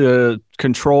 use it to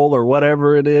control or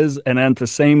whatever it is. And at the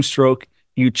same stroke,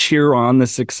 you cheer on the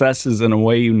successes in a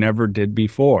way you never did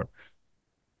before.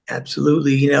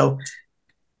 Absolutely.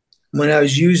 When I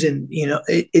was using,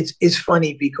 it's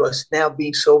funny because now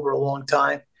being sober a long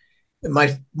time,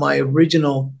 my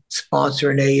original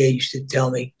sponsor in AA used to tell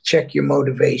me, check your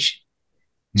motivation.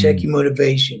 Check your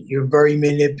motivation. You're very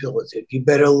manipulative. You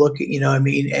better look at, what I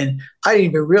mean? And I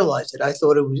didn't even realize it. I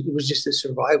thought it was just a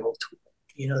survival tool.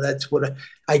 That's what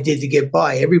I did to get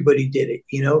by. Everybody did it,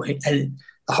 and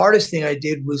the hardest thing I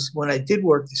did was when I did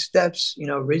work the steps,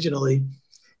 originally,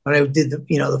 when I did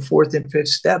the fourth and fifth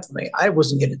step, I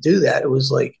wasn't going to do that. It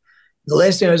was like, the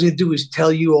last thing I was going to do was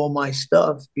tell you all my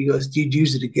stuff because you'd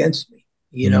use it against me,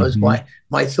 is my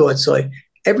thoughts. So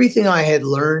everything I had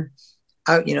learned,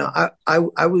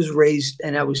 I was raised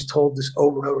and I was told this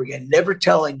over and over again, never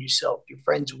tell on yourself. Your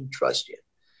friends won't trust you.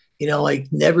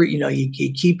 Never, you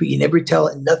keep it, you never tell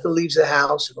it, and nothing leaves the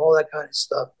house and all that kind of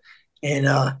stuff. And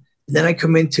then I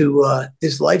come into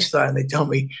this lifestyle and they tell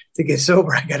me to get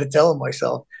sober, I got to tell them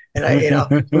myself. And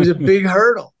it was a big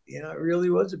hurdle. It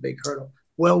really was a big hurdle.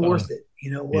 Well worth it,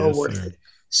 yes, worth sir. it.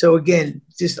 So again,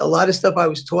 just a lot of stuff I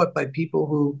was taught by people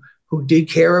who did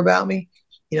care about me.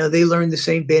 They learned the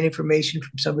same bad information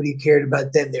from somebody who cared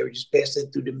about them. They were just passing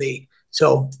it through to me.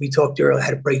 So we talked earlier how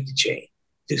to break the chain,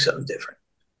 do something different.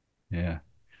 Yeah.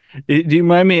 Do you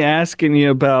mind me asking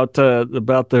you about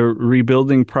the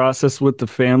rebuilding process with the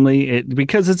family?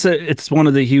 Because it's one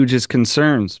of the hugest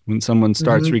concerns when someone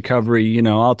starts recovery.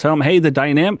 I'll tell them, hey, the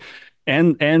dynamic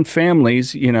and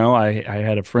families. I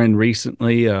had a friend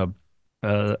recently, a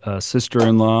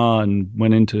sister-in-law, and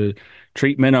went into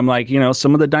treatment. I'm like,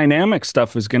 some of the dynamic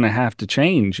stuff is going to have to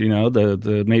change.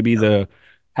 The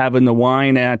having the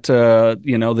wine at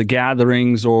the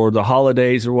gatherings or the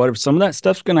holidays or whatever, some of that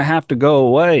stuff's going to have to go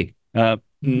away.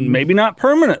 Maybe not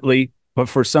permanently, but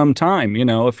for some time.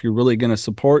 If you're really going to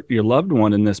support your loved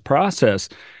one in this process,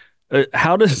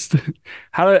 how did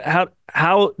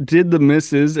the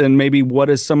missus, and maybe what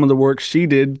is some of the work she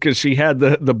did, because she had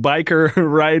the biker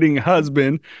riding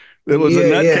husband that was a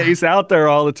nutcase out there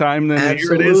all the time. Then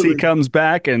here it is, he comes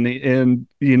back, and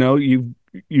you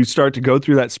start to go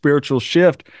through that spiritual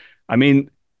shift. I mean,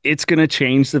 it's going to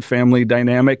change the family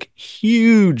dynamic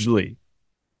hugely.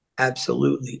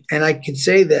 Absolutely. And I can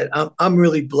say that I'm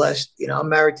really blessed. I'm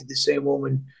married to the same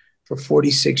woman for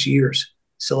 46 years.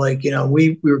 So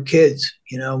we were kids,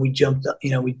 we jumped up,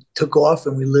 we took off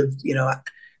and we lived,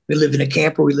 we lived in a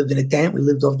camper, we lived in a tent, we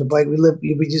lived off the bike, we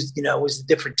just, it was a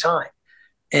different time.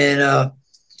 And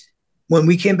when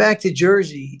we came back to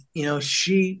Jersey,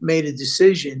 she made a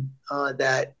decision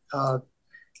that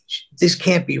this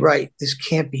can't be right. This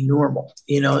can't be normal,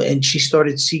 and she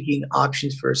started seeking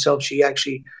options for herself. She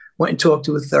actually went and talked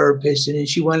to a therapist, and then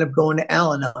she wound up going to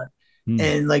Al-Anon.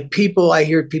 And I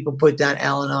hear people put down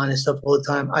Al-Anon and stuff all the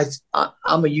time.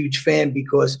 I'm a huge fan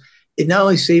because it not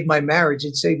only saved my marriage,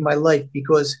 it saved my life.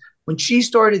 Because when she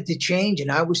started to change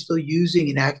and I was still using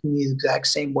and acting the exact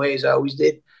same way as I always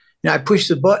did, I pushed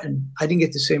the button, I didn't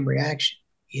get the same reaction.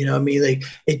 What I mean?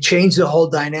 It changed the whole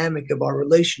dynamic of our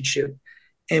relationship.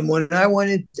 And when I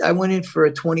went in for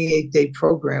a 28-day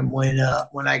program when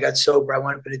I got sober. I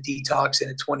went up in a detox in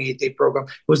a 28-day program.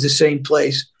 It was the same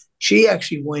place. She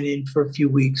actually went in for a few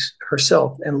weeks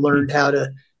herself and learned how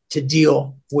to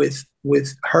deal with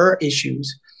her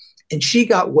issues. And she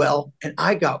got well and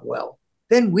I got well.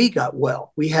 Then we got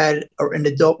well. We had an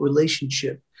adult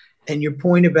relationship. And your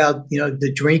point about,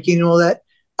 the drinking and all that,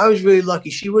 I was really lucky.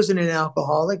 She wasn't an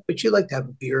alcoholic, but she liked to have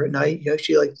a beer at night.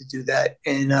 She liked to do that.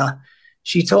 And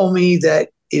she told me that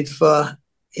if I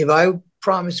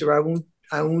promise her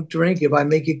I won't drink, if I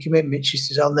make a commitment, she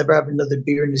says, I'll never have another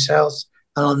beer in this house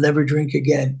and I'll never drink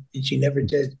again. And she never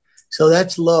did. So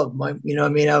that's love. I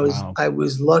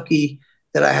was lucky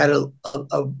that I had and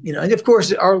of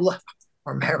course our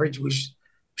marriage was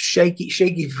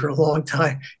shaky for a long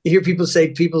time. You hear people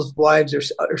say people's wives or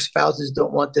spouses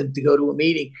don't want them to go to a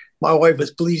meeting. My wife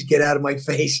was, please get out of my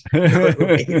face. And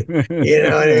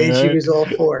she was all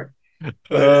for it.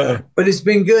 But it's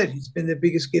been good. It's been the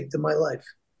biggest gift of my life.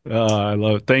 I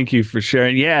love it. Thank you for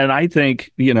sharing. Yeah. And I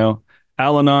think,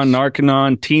 Al-Anon,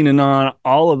 Narcanon, Teen-Anon,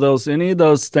 all of those, any of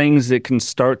those things that can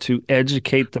start to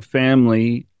educate the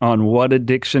family on what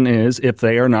addiction is, if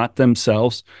they are not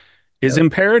themselves, is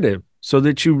imperative so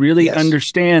that you really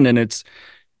understand. And it's,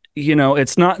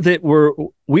 it's not that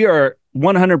we are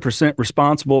 100%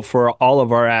 responsible for all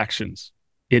of our actions.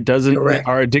 It doesn't, Correct.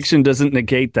 our addiction doesn't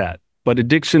negate that, but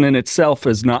addiction in itself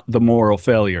is not the moral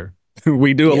failure.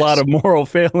 We do a lot Yes. of moral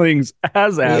failings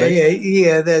as Yeah, addicts, yeah,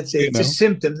 yeah. That's it. you It's a know?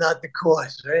 symptom, not the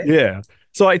cause, right? Yeah.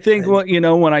 So I think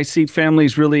And when I see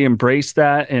families really embrace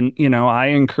that, and I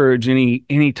encourage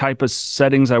any type of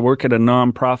settings. I work at a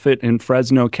nonprofit in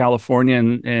Fresno, California,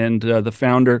 and the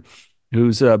founder,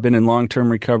 who's been in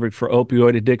long-term recovery for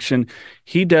opioid addiction,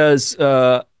 he does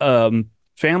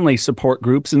family support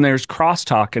groups, and there's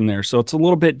crosstalk in there. So it's a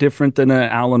little bit different than an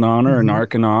Al-Anon or an mhm.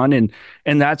 Arc-Anon,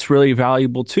 and that's really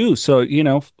valuable too. So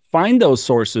find those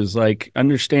sources. Like,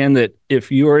 understand that if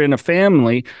you are in a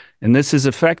family and this has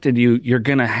affected you, you're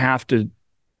going to have to,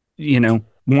 you're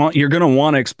going to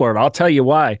want to explore it. I'll tell you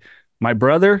why. My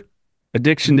brother,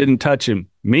 addiction didn't touch him.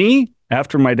 Me,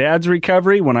 after my dad's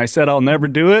recovery, when I said I'll never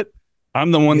do it,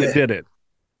 I'm the one that Yeah, did it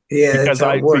yeah. That's because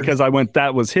how it works. I went,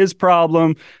 that was his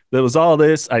problem. That was all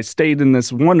this. I stayed in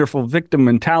this wonderful victim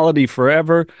mentality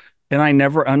forever, and I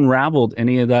never unraveled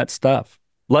any of that stuff,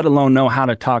 let alone know how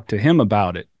to talk to him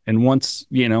about it. And once,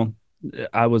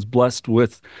 I was blessed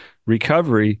with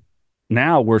recovery,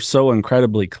 now we're so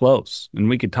incredibly close and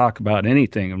we could talk about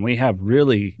anything, and we have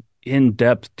really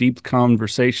in-depth, deep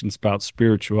conversations about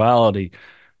spirituality,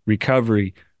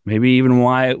 recovery, maybe even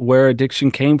where addiction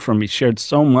came from. He shared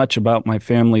so much about my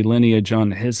family lineage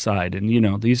on his side. And,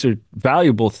 these are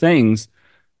valuable things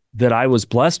that I was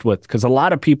blessed with, because a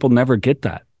lot of people never get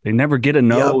that. They never get to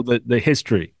know Yep. the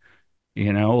history,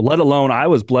 let alone I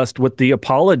was blessed with the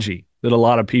apology that a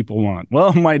lot of people want.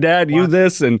 Well, my dad, you Wow.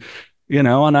 this, and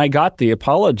I got the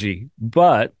apology,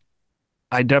 but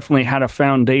I definitely had a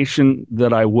foundation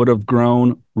that I would have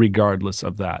grown regardless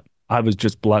of that. I was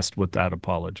just blessed with that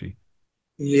apology.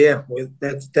 Yeah, well,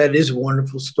 that is a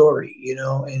wonderful story,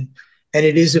 and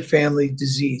it is a family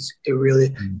disease. It really,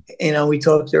 Mm. we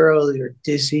talked earlier,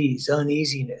 disease,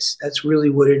 uneasiness. That's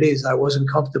really what it is. I wasn't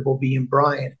comfortable being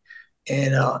Brian,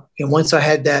 and once I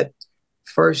had that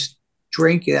first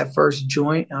drink, that first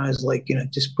joint, I was like,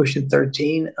 just pushing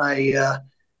 13.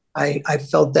 I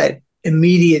felt that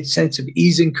immediate sense of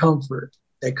ease and comfort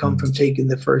that come Mm. from taking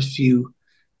the first few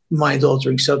mind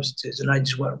altering substances. And I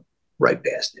just went right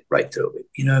past it, right through it.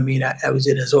 You know what I mean? I was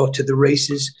it as off to the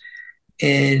races.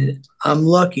 And I'm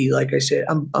lucky, like I said,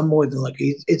 I'm more than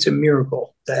lucky. It's a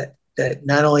miracle that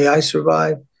not only I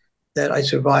survived, that I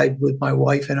survived with my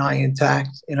wife and I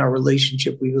intact in our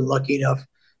relationship. We were lucky enough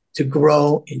to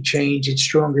grow and change. It's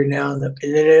stronger now than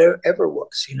it ever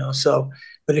was. So,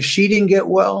 but if she didn't get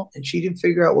well and she didn't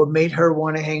figure out what made her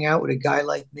want to hang out with a guy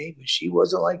like me, but she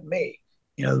wasn't like me.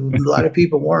 A lot of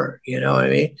people weren't, you know what I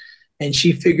mean? And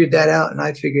she figured that out, and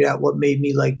I figured out what made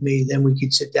me like me. Then we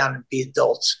could sit down and be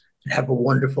adults and have a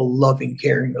wonderful, loving,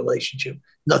 caring relationship.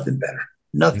 Nothing better.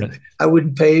 Nothing. Yeah. I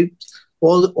wouldn't pay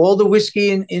all the whiskey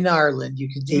in Ireland. You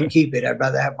can keep it. I'd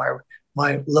rather have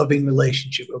my loving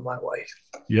relationship with my wife.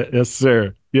 Yeah, yes,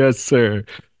 sir. Yes, sir.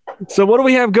 So what do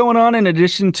we have going on in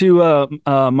addition to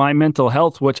my mental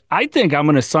health, which I think I'm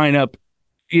going to sign up,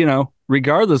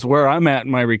 regardless where I'm at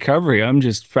in my recovery. I'm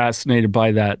just fascinated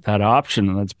by that option.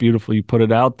 And that's beautiful. You put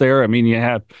it out there. I mean, you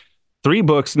have 3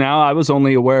 books now. I was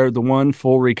only aware of the one,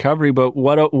 Full Recovery, but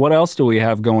what else do we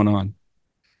have going on?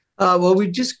 Well, we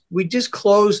just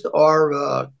closed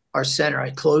our center.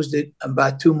 I closed it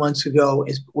about 2 months ago.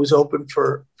 It was open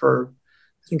for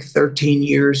I think 13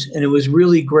 years, and it was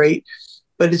really great.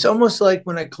 But it's almost like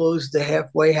when I closed the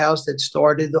halfway house that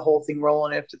started the whole thing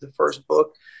rolling after the first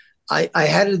book. I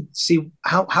had to see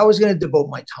how I was going to devote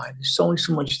my time. There's only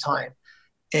so much time,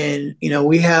 and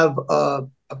we have a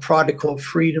product called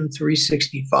Freedom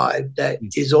 365 that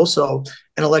is also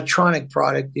an electronic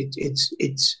product.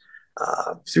 It's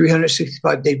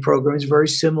 365-day program. It's very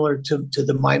similar to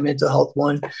the My Mental Health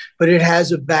one, but it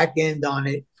has a back end on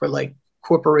it for like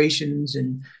corporations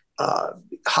and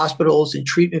hospitals and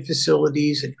treatment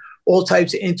facilities and all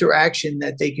types of interaction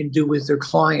that they can do with their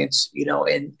clients.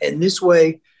 And this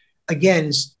way,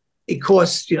 again, it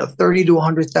costs $30,000 to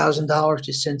 $100,000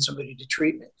 to send somebody to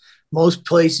treatment. Most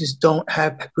places don't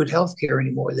have good health care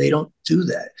anymore. They don't do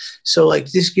that. So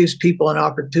like this gives people an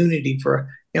opportunity for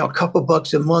a couple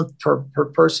bucks a month per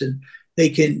person. They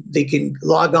can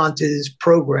log on to this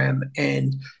program,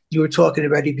 and you were talking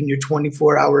about even your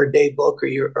 24-hour a day book or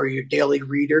your daily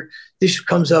reader. This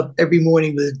comes up every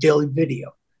morning with a daily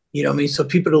video. You know what I mean? So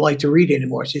people don't like to read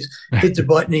anymore. It's just hit the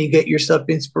button and you get yourself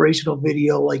inspirational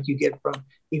video like you get from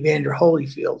Evander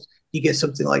Holyfield. You get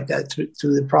something like that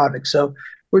through the product. So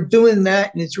we're doing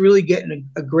that, and it's really getting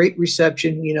a great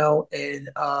reception, and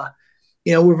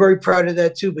we're very proud of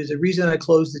that too. Because the reason I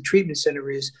closed the treatment center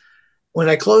is when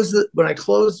I closed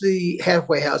the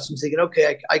halfway house, I'm thinking,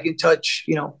 okay, I can touch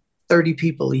 30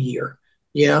 people a year.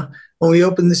 Yeah. When we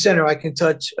open the center, I can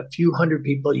touch a few hundred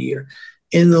people a year.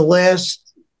 In the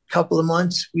last couple of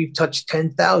months, we've touched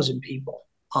 10,000 people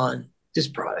on this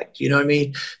product. You know what I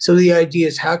mean? So the idea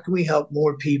is, how can we help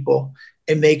more people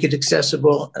and make it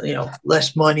accessible,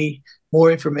 less money,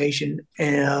 more information.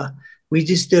 And we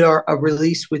just did a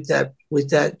release with that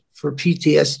for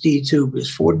PTSD too, because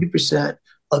 40%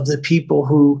 of the people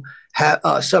who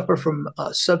suffer from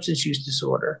substance use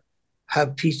disorder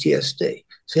have PTSD.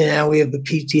 So now we have the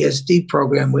PTSD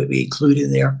program where we include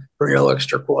in there for no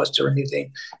extra cost or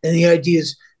anything. And the idea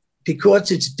is, because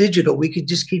it's digital, we could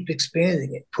just keep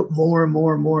expanding it, put more and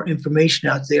more and more information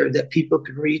out there that people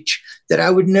could reach that I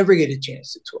would never get a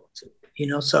chance to talk to.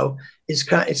 So it's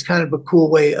kind of a cool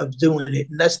way of doing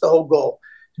it. And that's the whole goal,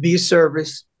 to be a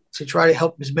service, to try to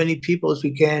help as many people as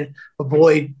we can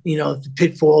avoid, the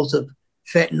pitfalls of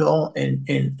fentanyl and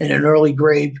an early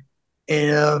grave,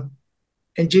 and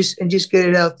just get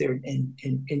it out there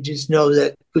and just know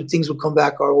that good things will come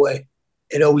back our way.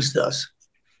 It always does.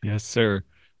 Yes, sir.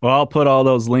 Well, I'll put all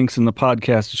those links in the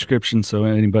podcast description so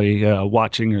anybody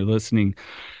watching or listening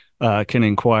can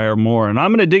inquire more. And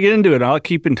I'm going to dig into it. I'll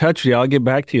keep in touch with you. I'll get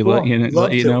back to you, Cool.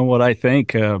 let you know what I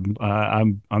think.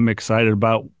 I'm excited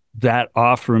about that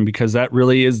offering, because that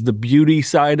really is the beauty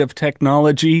side of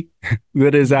technology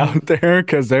that is out there,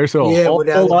 because there's a whole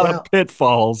lot of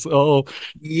pitfalls. Oh,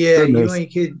 yeah, goodness. You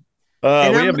ain't kidding. We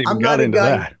haven't even got into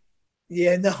that.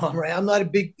 Yeah, no, I'm right. I'm not a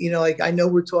big, I know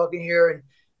we're talking here,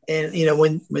 and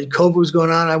when COVID was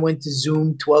going on, I went to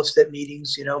Zoom 12-step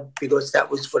meetings, because that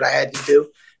was what I had to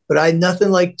do. But I had nothing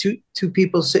like two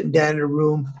people sitting down in a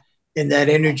room, and that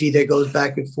energy that goes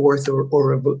back and forth,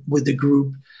 or with the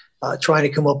group, trying to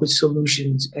come up with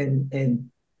solutions and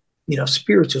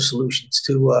spiritual solutions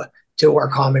to our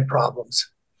common problems.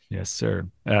 Yes, sir.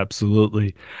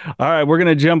 Absolutely. All right. We're going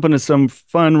to jump into some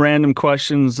fun, random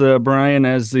questions, Brian.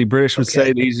 As the British would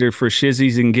say, these are for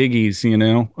shizzies and giggies,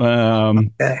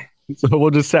 Okay. So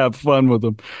we'll just have fun with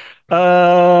them.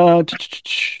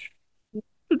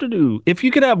 If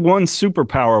you could have one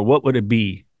superpower, what would it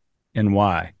be and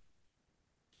why?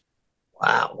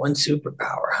 Wow. One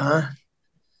superpower, huh?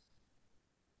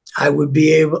 I would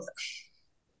be able,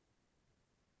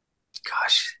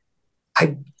 gosh,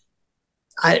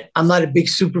 I'm not a big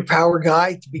superpower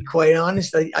guy, to be quite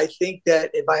honest. I think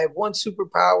that if I have one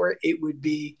superpower, it would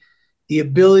be the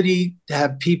ability to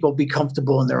have people be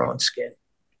comfortable in their own skin.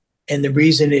 And the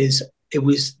reason is, it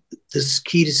was the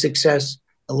key to success,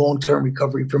 a long-term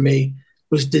recovery for me,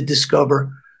 was to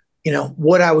discover,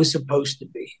 what I was supposed to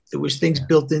be. There was things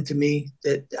built into me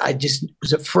that I just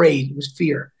was afraid. It was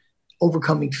fear,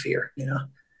 overcoming fear,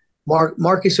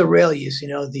 Marcus Aurelius,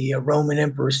 the Roman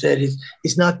emperor, said,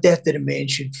 it's not death that a man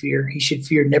should fear. He should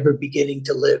fear never beginning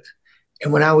to live.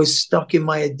 And when I was stuck in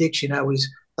my addiction, I was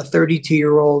a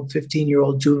 32-year-old,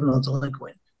 15-year-old juvenile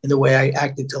delinquent in the way I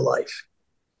acted to life.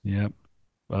 Yep.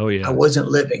 Oh, yeah. I wasn't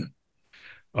living.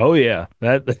 Oh, yeah.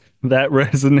 That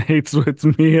resonates with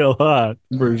me a lot,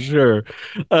 for sure.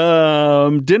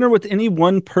 Dinner with any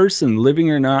one person, living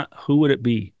or not, who would it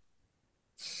be?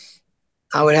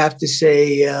 I would have to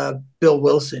say Bill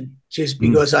Wilson, just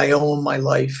because I owe him my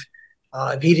life.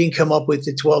 If he didn't come up with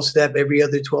the 12-step, every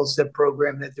other 12-step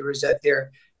program that there is out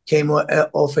there came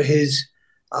off of his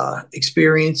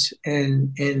experience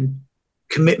and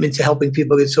commitment to helping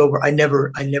people get sober. I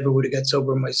never would have got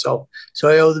sober myself. So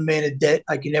I owe the man a debt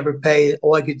I can never pay.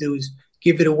 All I could do is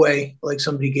give it away like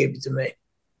somebody gave it to me.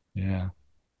 Yeah.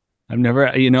 I've never,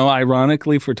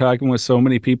 ironically, for talking with so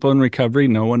many people in recovery,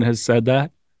 no one has said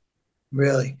that.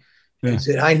 Really? Yeah. I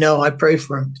said, I know, I pray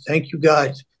for him. Thank you,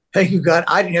 God. Thank you, God.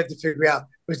 I didn't have to figure out.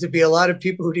 There's to be a lot of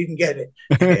people who didn't get it.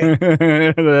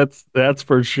 That's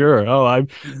for sure. Oh,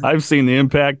 I've seen the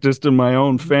impact just in my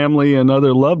own family and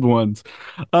other loved ones.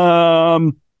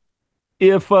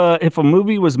 If a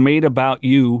movie was made about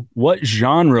you, what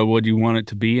genre would you want it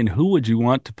to be, and who would you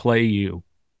want to play you?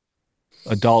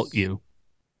 Adult you.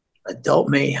 Adult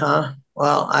me, huh?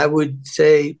 Well, I would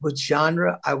say, what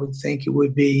genre? I would think it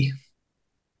would be,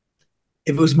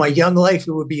 if it was my young life,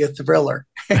 it would be a thriller.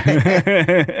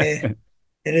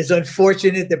 And it's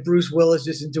unfortunate that Bruce Willis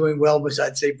isn't doing well, but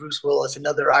I'd say Bruce Willis,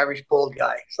 another Irish bald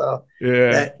guy. So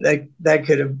yeah, that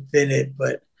could have been it.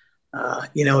 But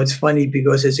it's funny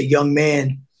because as a young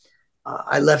man,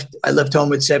 I left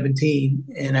home at 17,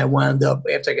 and I wound up,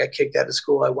 after I got kicked out of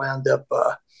school, I wound up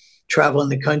traveling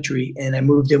the country, and I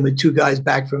moved in with two guys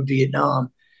back from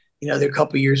Vietnam. they're a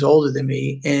couple years older than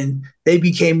me, and they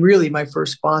became really my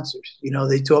first sponsors.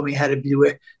 They taught me how to do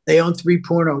it. They own 3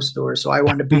 porno stores, so I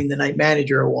wanted to be the night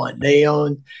manager of one. They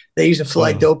used to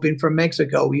fly dope in from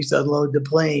Mexico. We used to unload the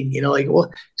plane,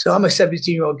 so I'm a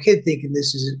 17-year-old kid thinking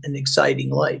this is an exciting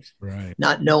life, right,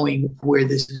 not knowing where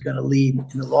this is going to lead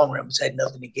in the long run, which I had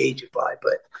nothing to gauge it by.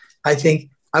 But I think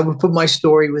I would put my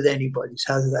story with anybody's.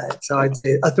 How's that? So I'd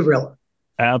say a thriller.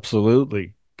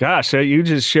 absolutely. Gosh, you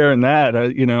just sharing that.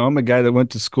 I'm a guy that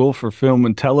went to school for film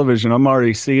and television. I'm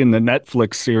already seeing the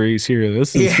Netflix series here.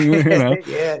 This is, Yeah,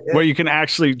 yeah, where you can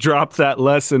actually drop that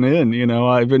lesson in.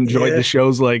 I've enjoyed yeah, the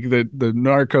shows like the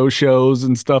narco shows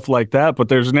and stuff like that, but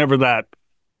there's never that,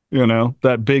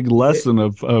 that big yeah, lesson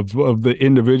of the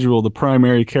individual, the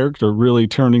primary character really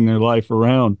turning their life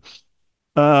around.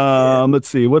 yeah. Let's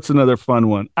see. What's another fun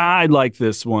one? I like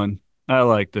this one. I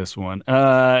like this one.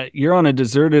 You're on a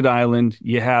deserted island.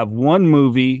 You have one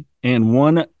movie and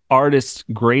one artist's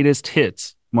greatest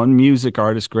hits, one music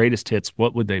artist's greatest hits.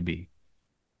 What would they be?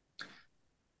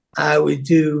 I would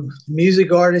do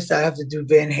music artist. I have to do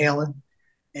Van Halen.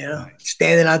 Nice.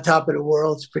 Standing on top of the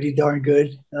world. It's pretty darn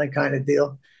good, that kind of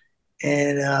deal.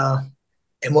 And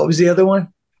what was the other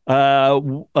one?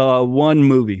 One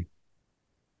movie.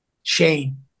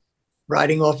 Shane,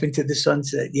 riding off into the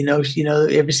sunset.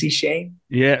 Ever see Shane?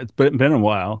 Yeah, it's been a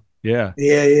while. Yeah.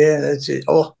 Yeah, yeah, that's it.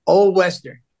 Oh, old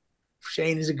Western.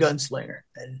 Shane is a gunslinger,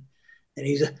 and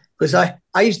he's a because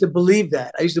I used to believe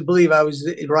that. I used to believe I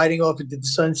was riding off into the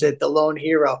sunset, the lone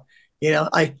hero.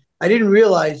 I didn't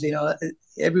realize.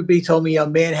 Everybody told me a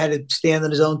man had to stand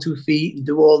on his own 2 feet and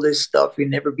do all this stuff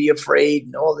and never be afraid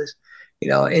and all this.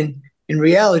 And in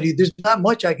reality, there's not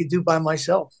much I could do by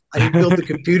myself. I didn't build the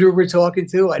computer we're talking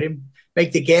to. I didn't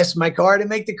make the gas in my car. I didn't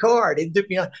make the car. I didn't do,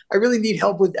 I really need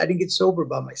help with. I didn't get sober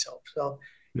by myself. So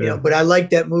Yeah. but I like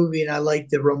that movie and I like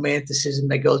the romanticism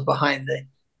that goes behind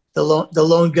the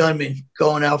lone gunman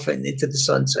going out into the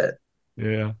sunset.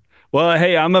 Yeah. Well,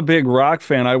 hey, I'm a big rock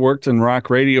fan. I worked in rock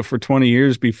radio for 20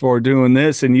 years before doing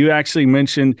this, and you actually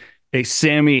mentioned a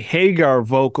Sammy Hagar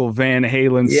vocal Van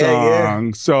Halen Yeah, yeah.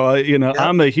 song. So, Yep.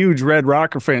 I'm a huge Red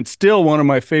Rocker fan. Still one of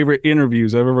my favorite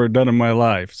interviews I've ever done in my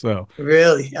life. So,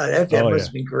 Really? That oh must yeah.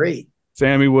 have been great.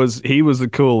 He was the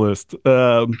coolest.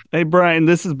 Hey, Brian,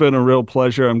 this has been a real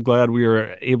pleasure. I'm glad we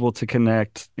were able to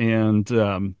connect, and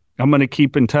I'm going to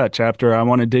keep in touch after. I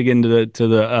want to dig into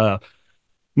the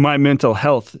my mental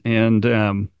health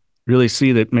and really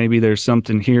see that maybe there's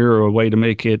something here or a way to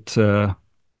make it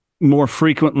more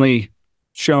frequently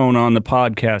shown on the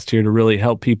podcast here to really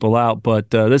help people out. But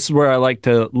this is where I like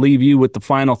to leave you with the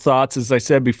final thoughts. As I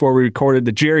said before we recorded,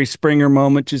 the Jerry Springer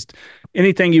moment, just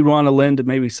anything you'd want to lend to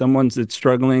maybe someone that's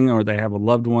struggling or they have a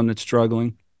loved one that's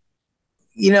struggling.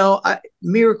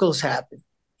 Miracles happen.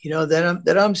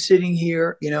 That I'm sitting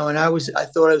here. And I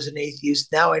thought I was an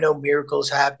atheist. Now I know miracles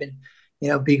happen.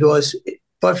 Because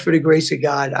but for the grace of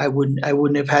God, I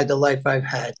wouldn't have had the life I've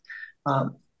had.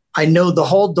 I know the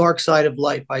whole dark side of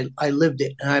life. I lived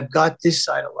it, and I've got this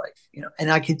side of life.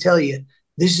 And I can tell you,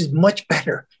 this is much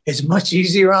better. It's much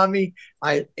easier on me.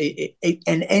 And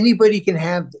anybody can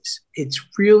have this. It's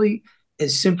really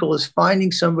as simple as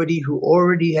finding somebody who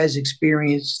already has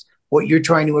experienced what you're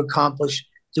trying to accomplish.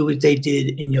 Do what they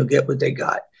did, and you'll get what they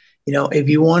got. If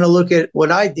you want to look at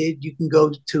what I did, you can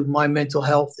go to my mental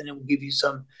health, and it will give you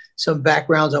some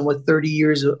backgrounds on what 30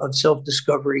 years of self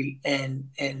discovery and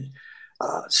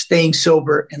staying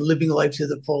sober and living life to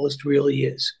the fullest really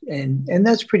is. And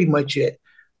that's pretty much it.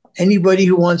 Anybody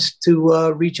who wants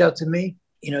to reach out to me,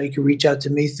 you can reach out to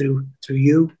me through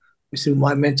you or through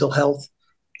my mental health.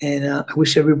 And I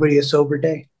wish everybody a sober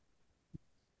day.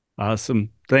 Awesome.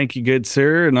 Thank you, good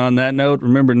sir. And on that note,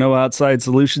 remember, no outside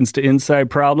solutions to inside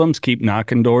problems. Keep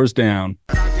knocking doors down.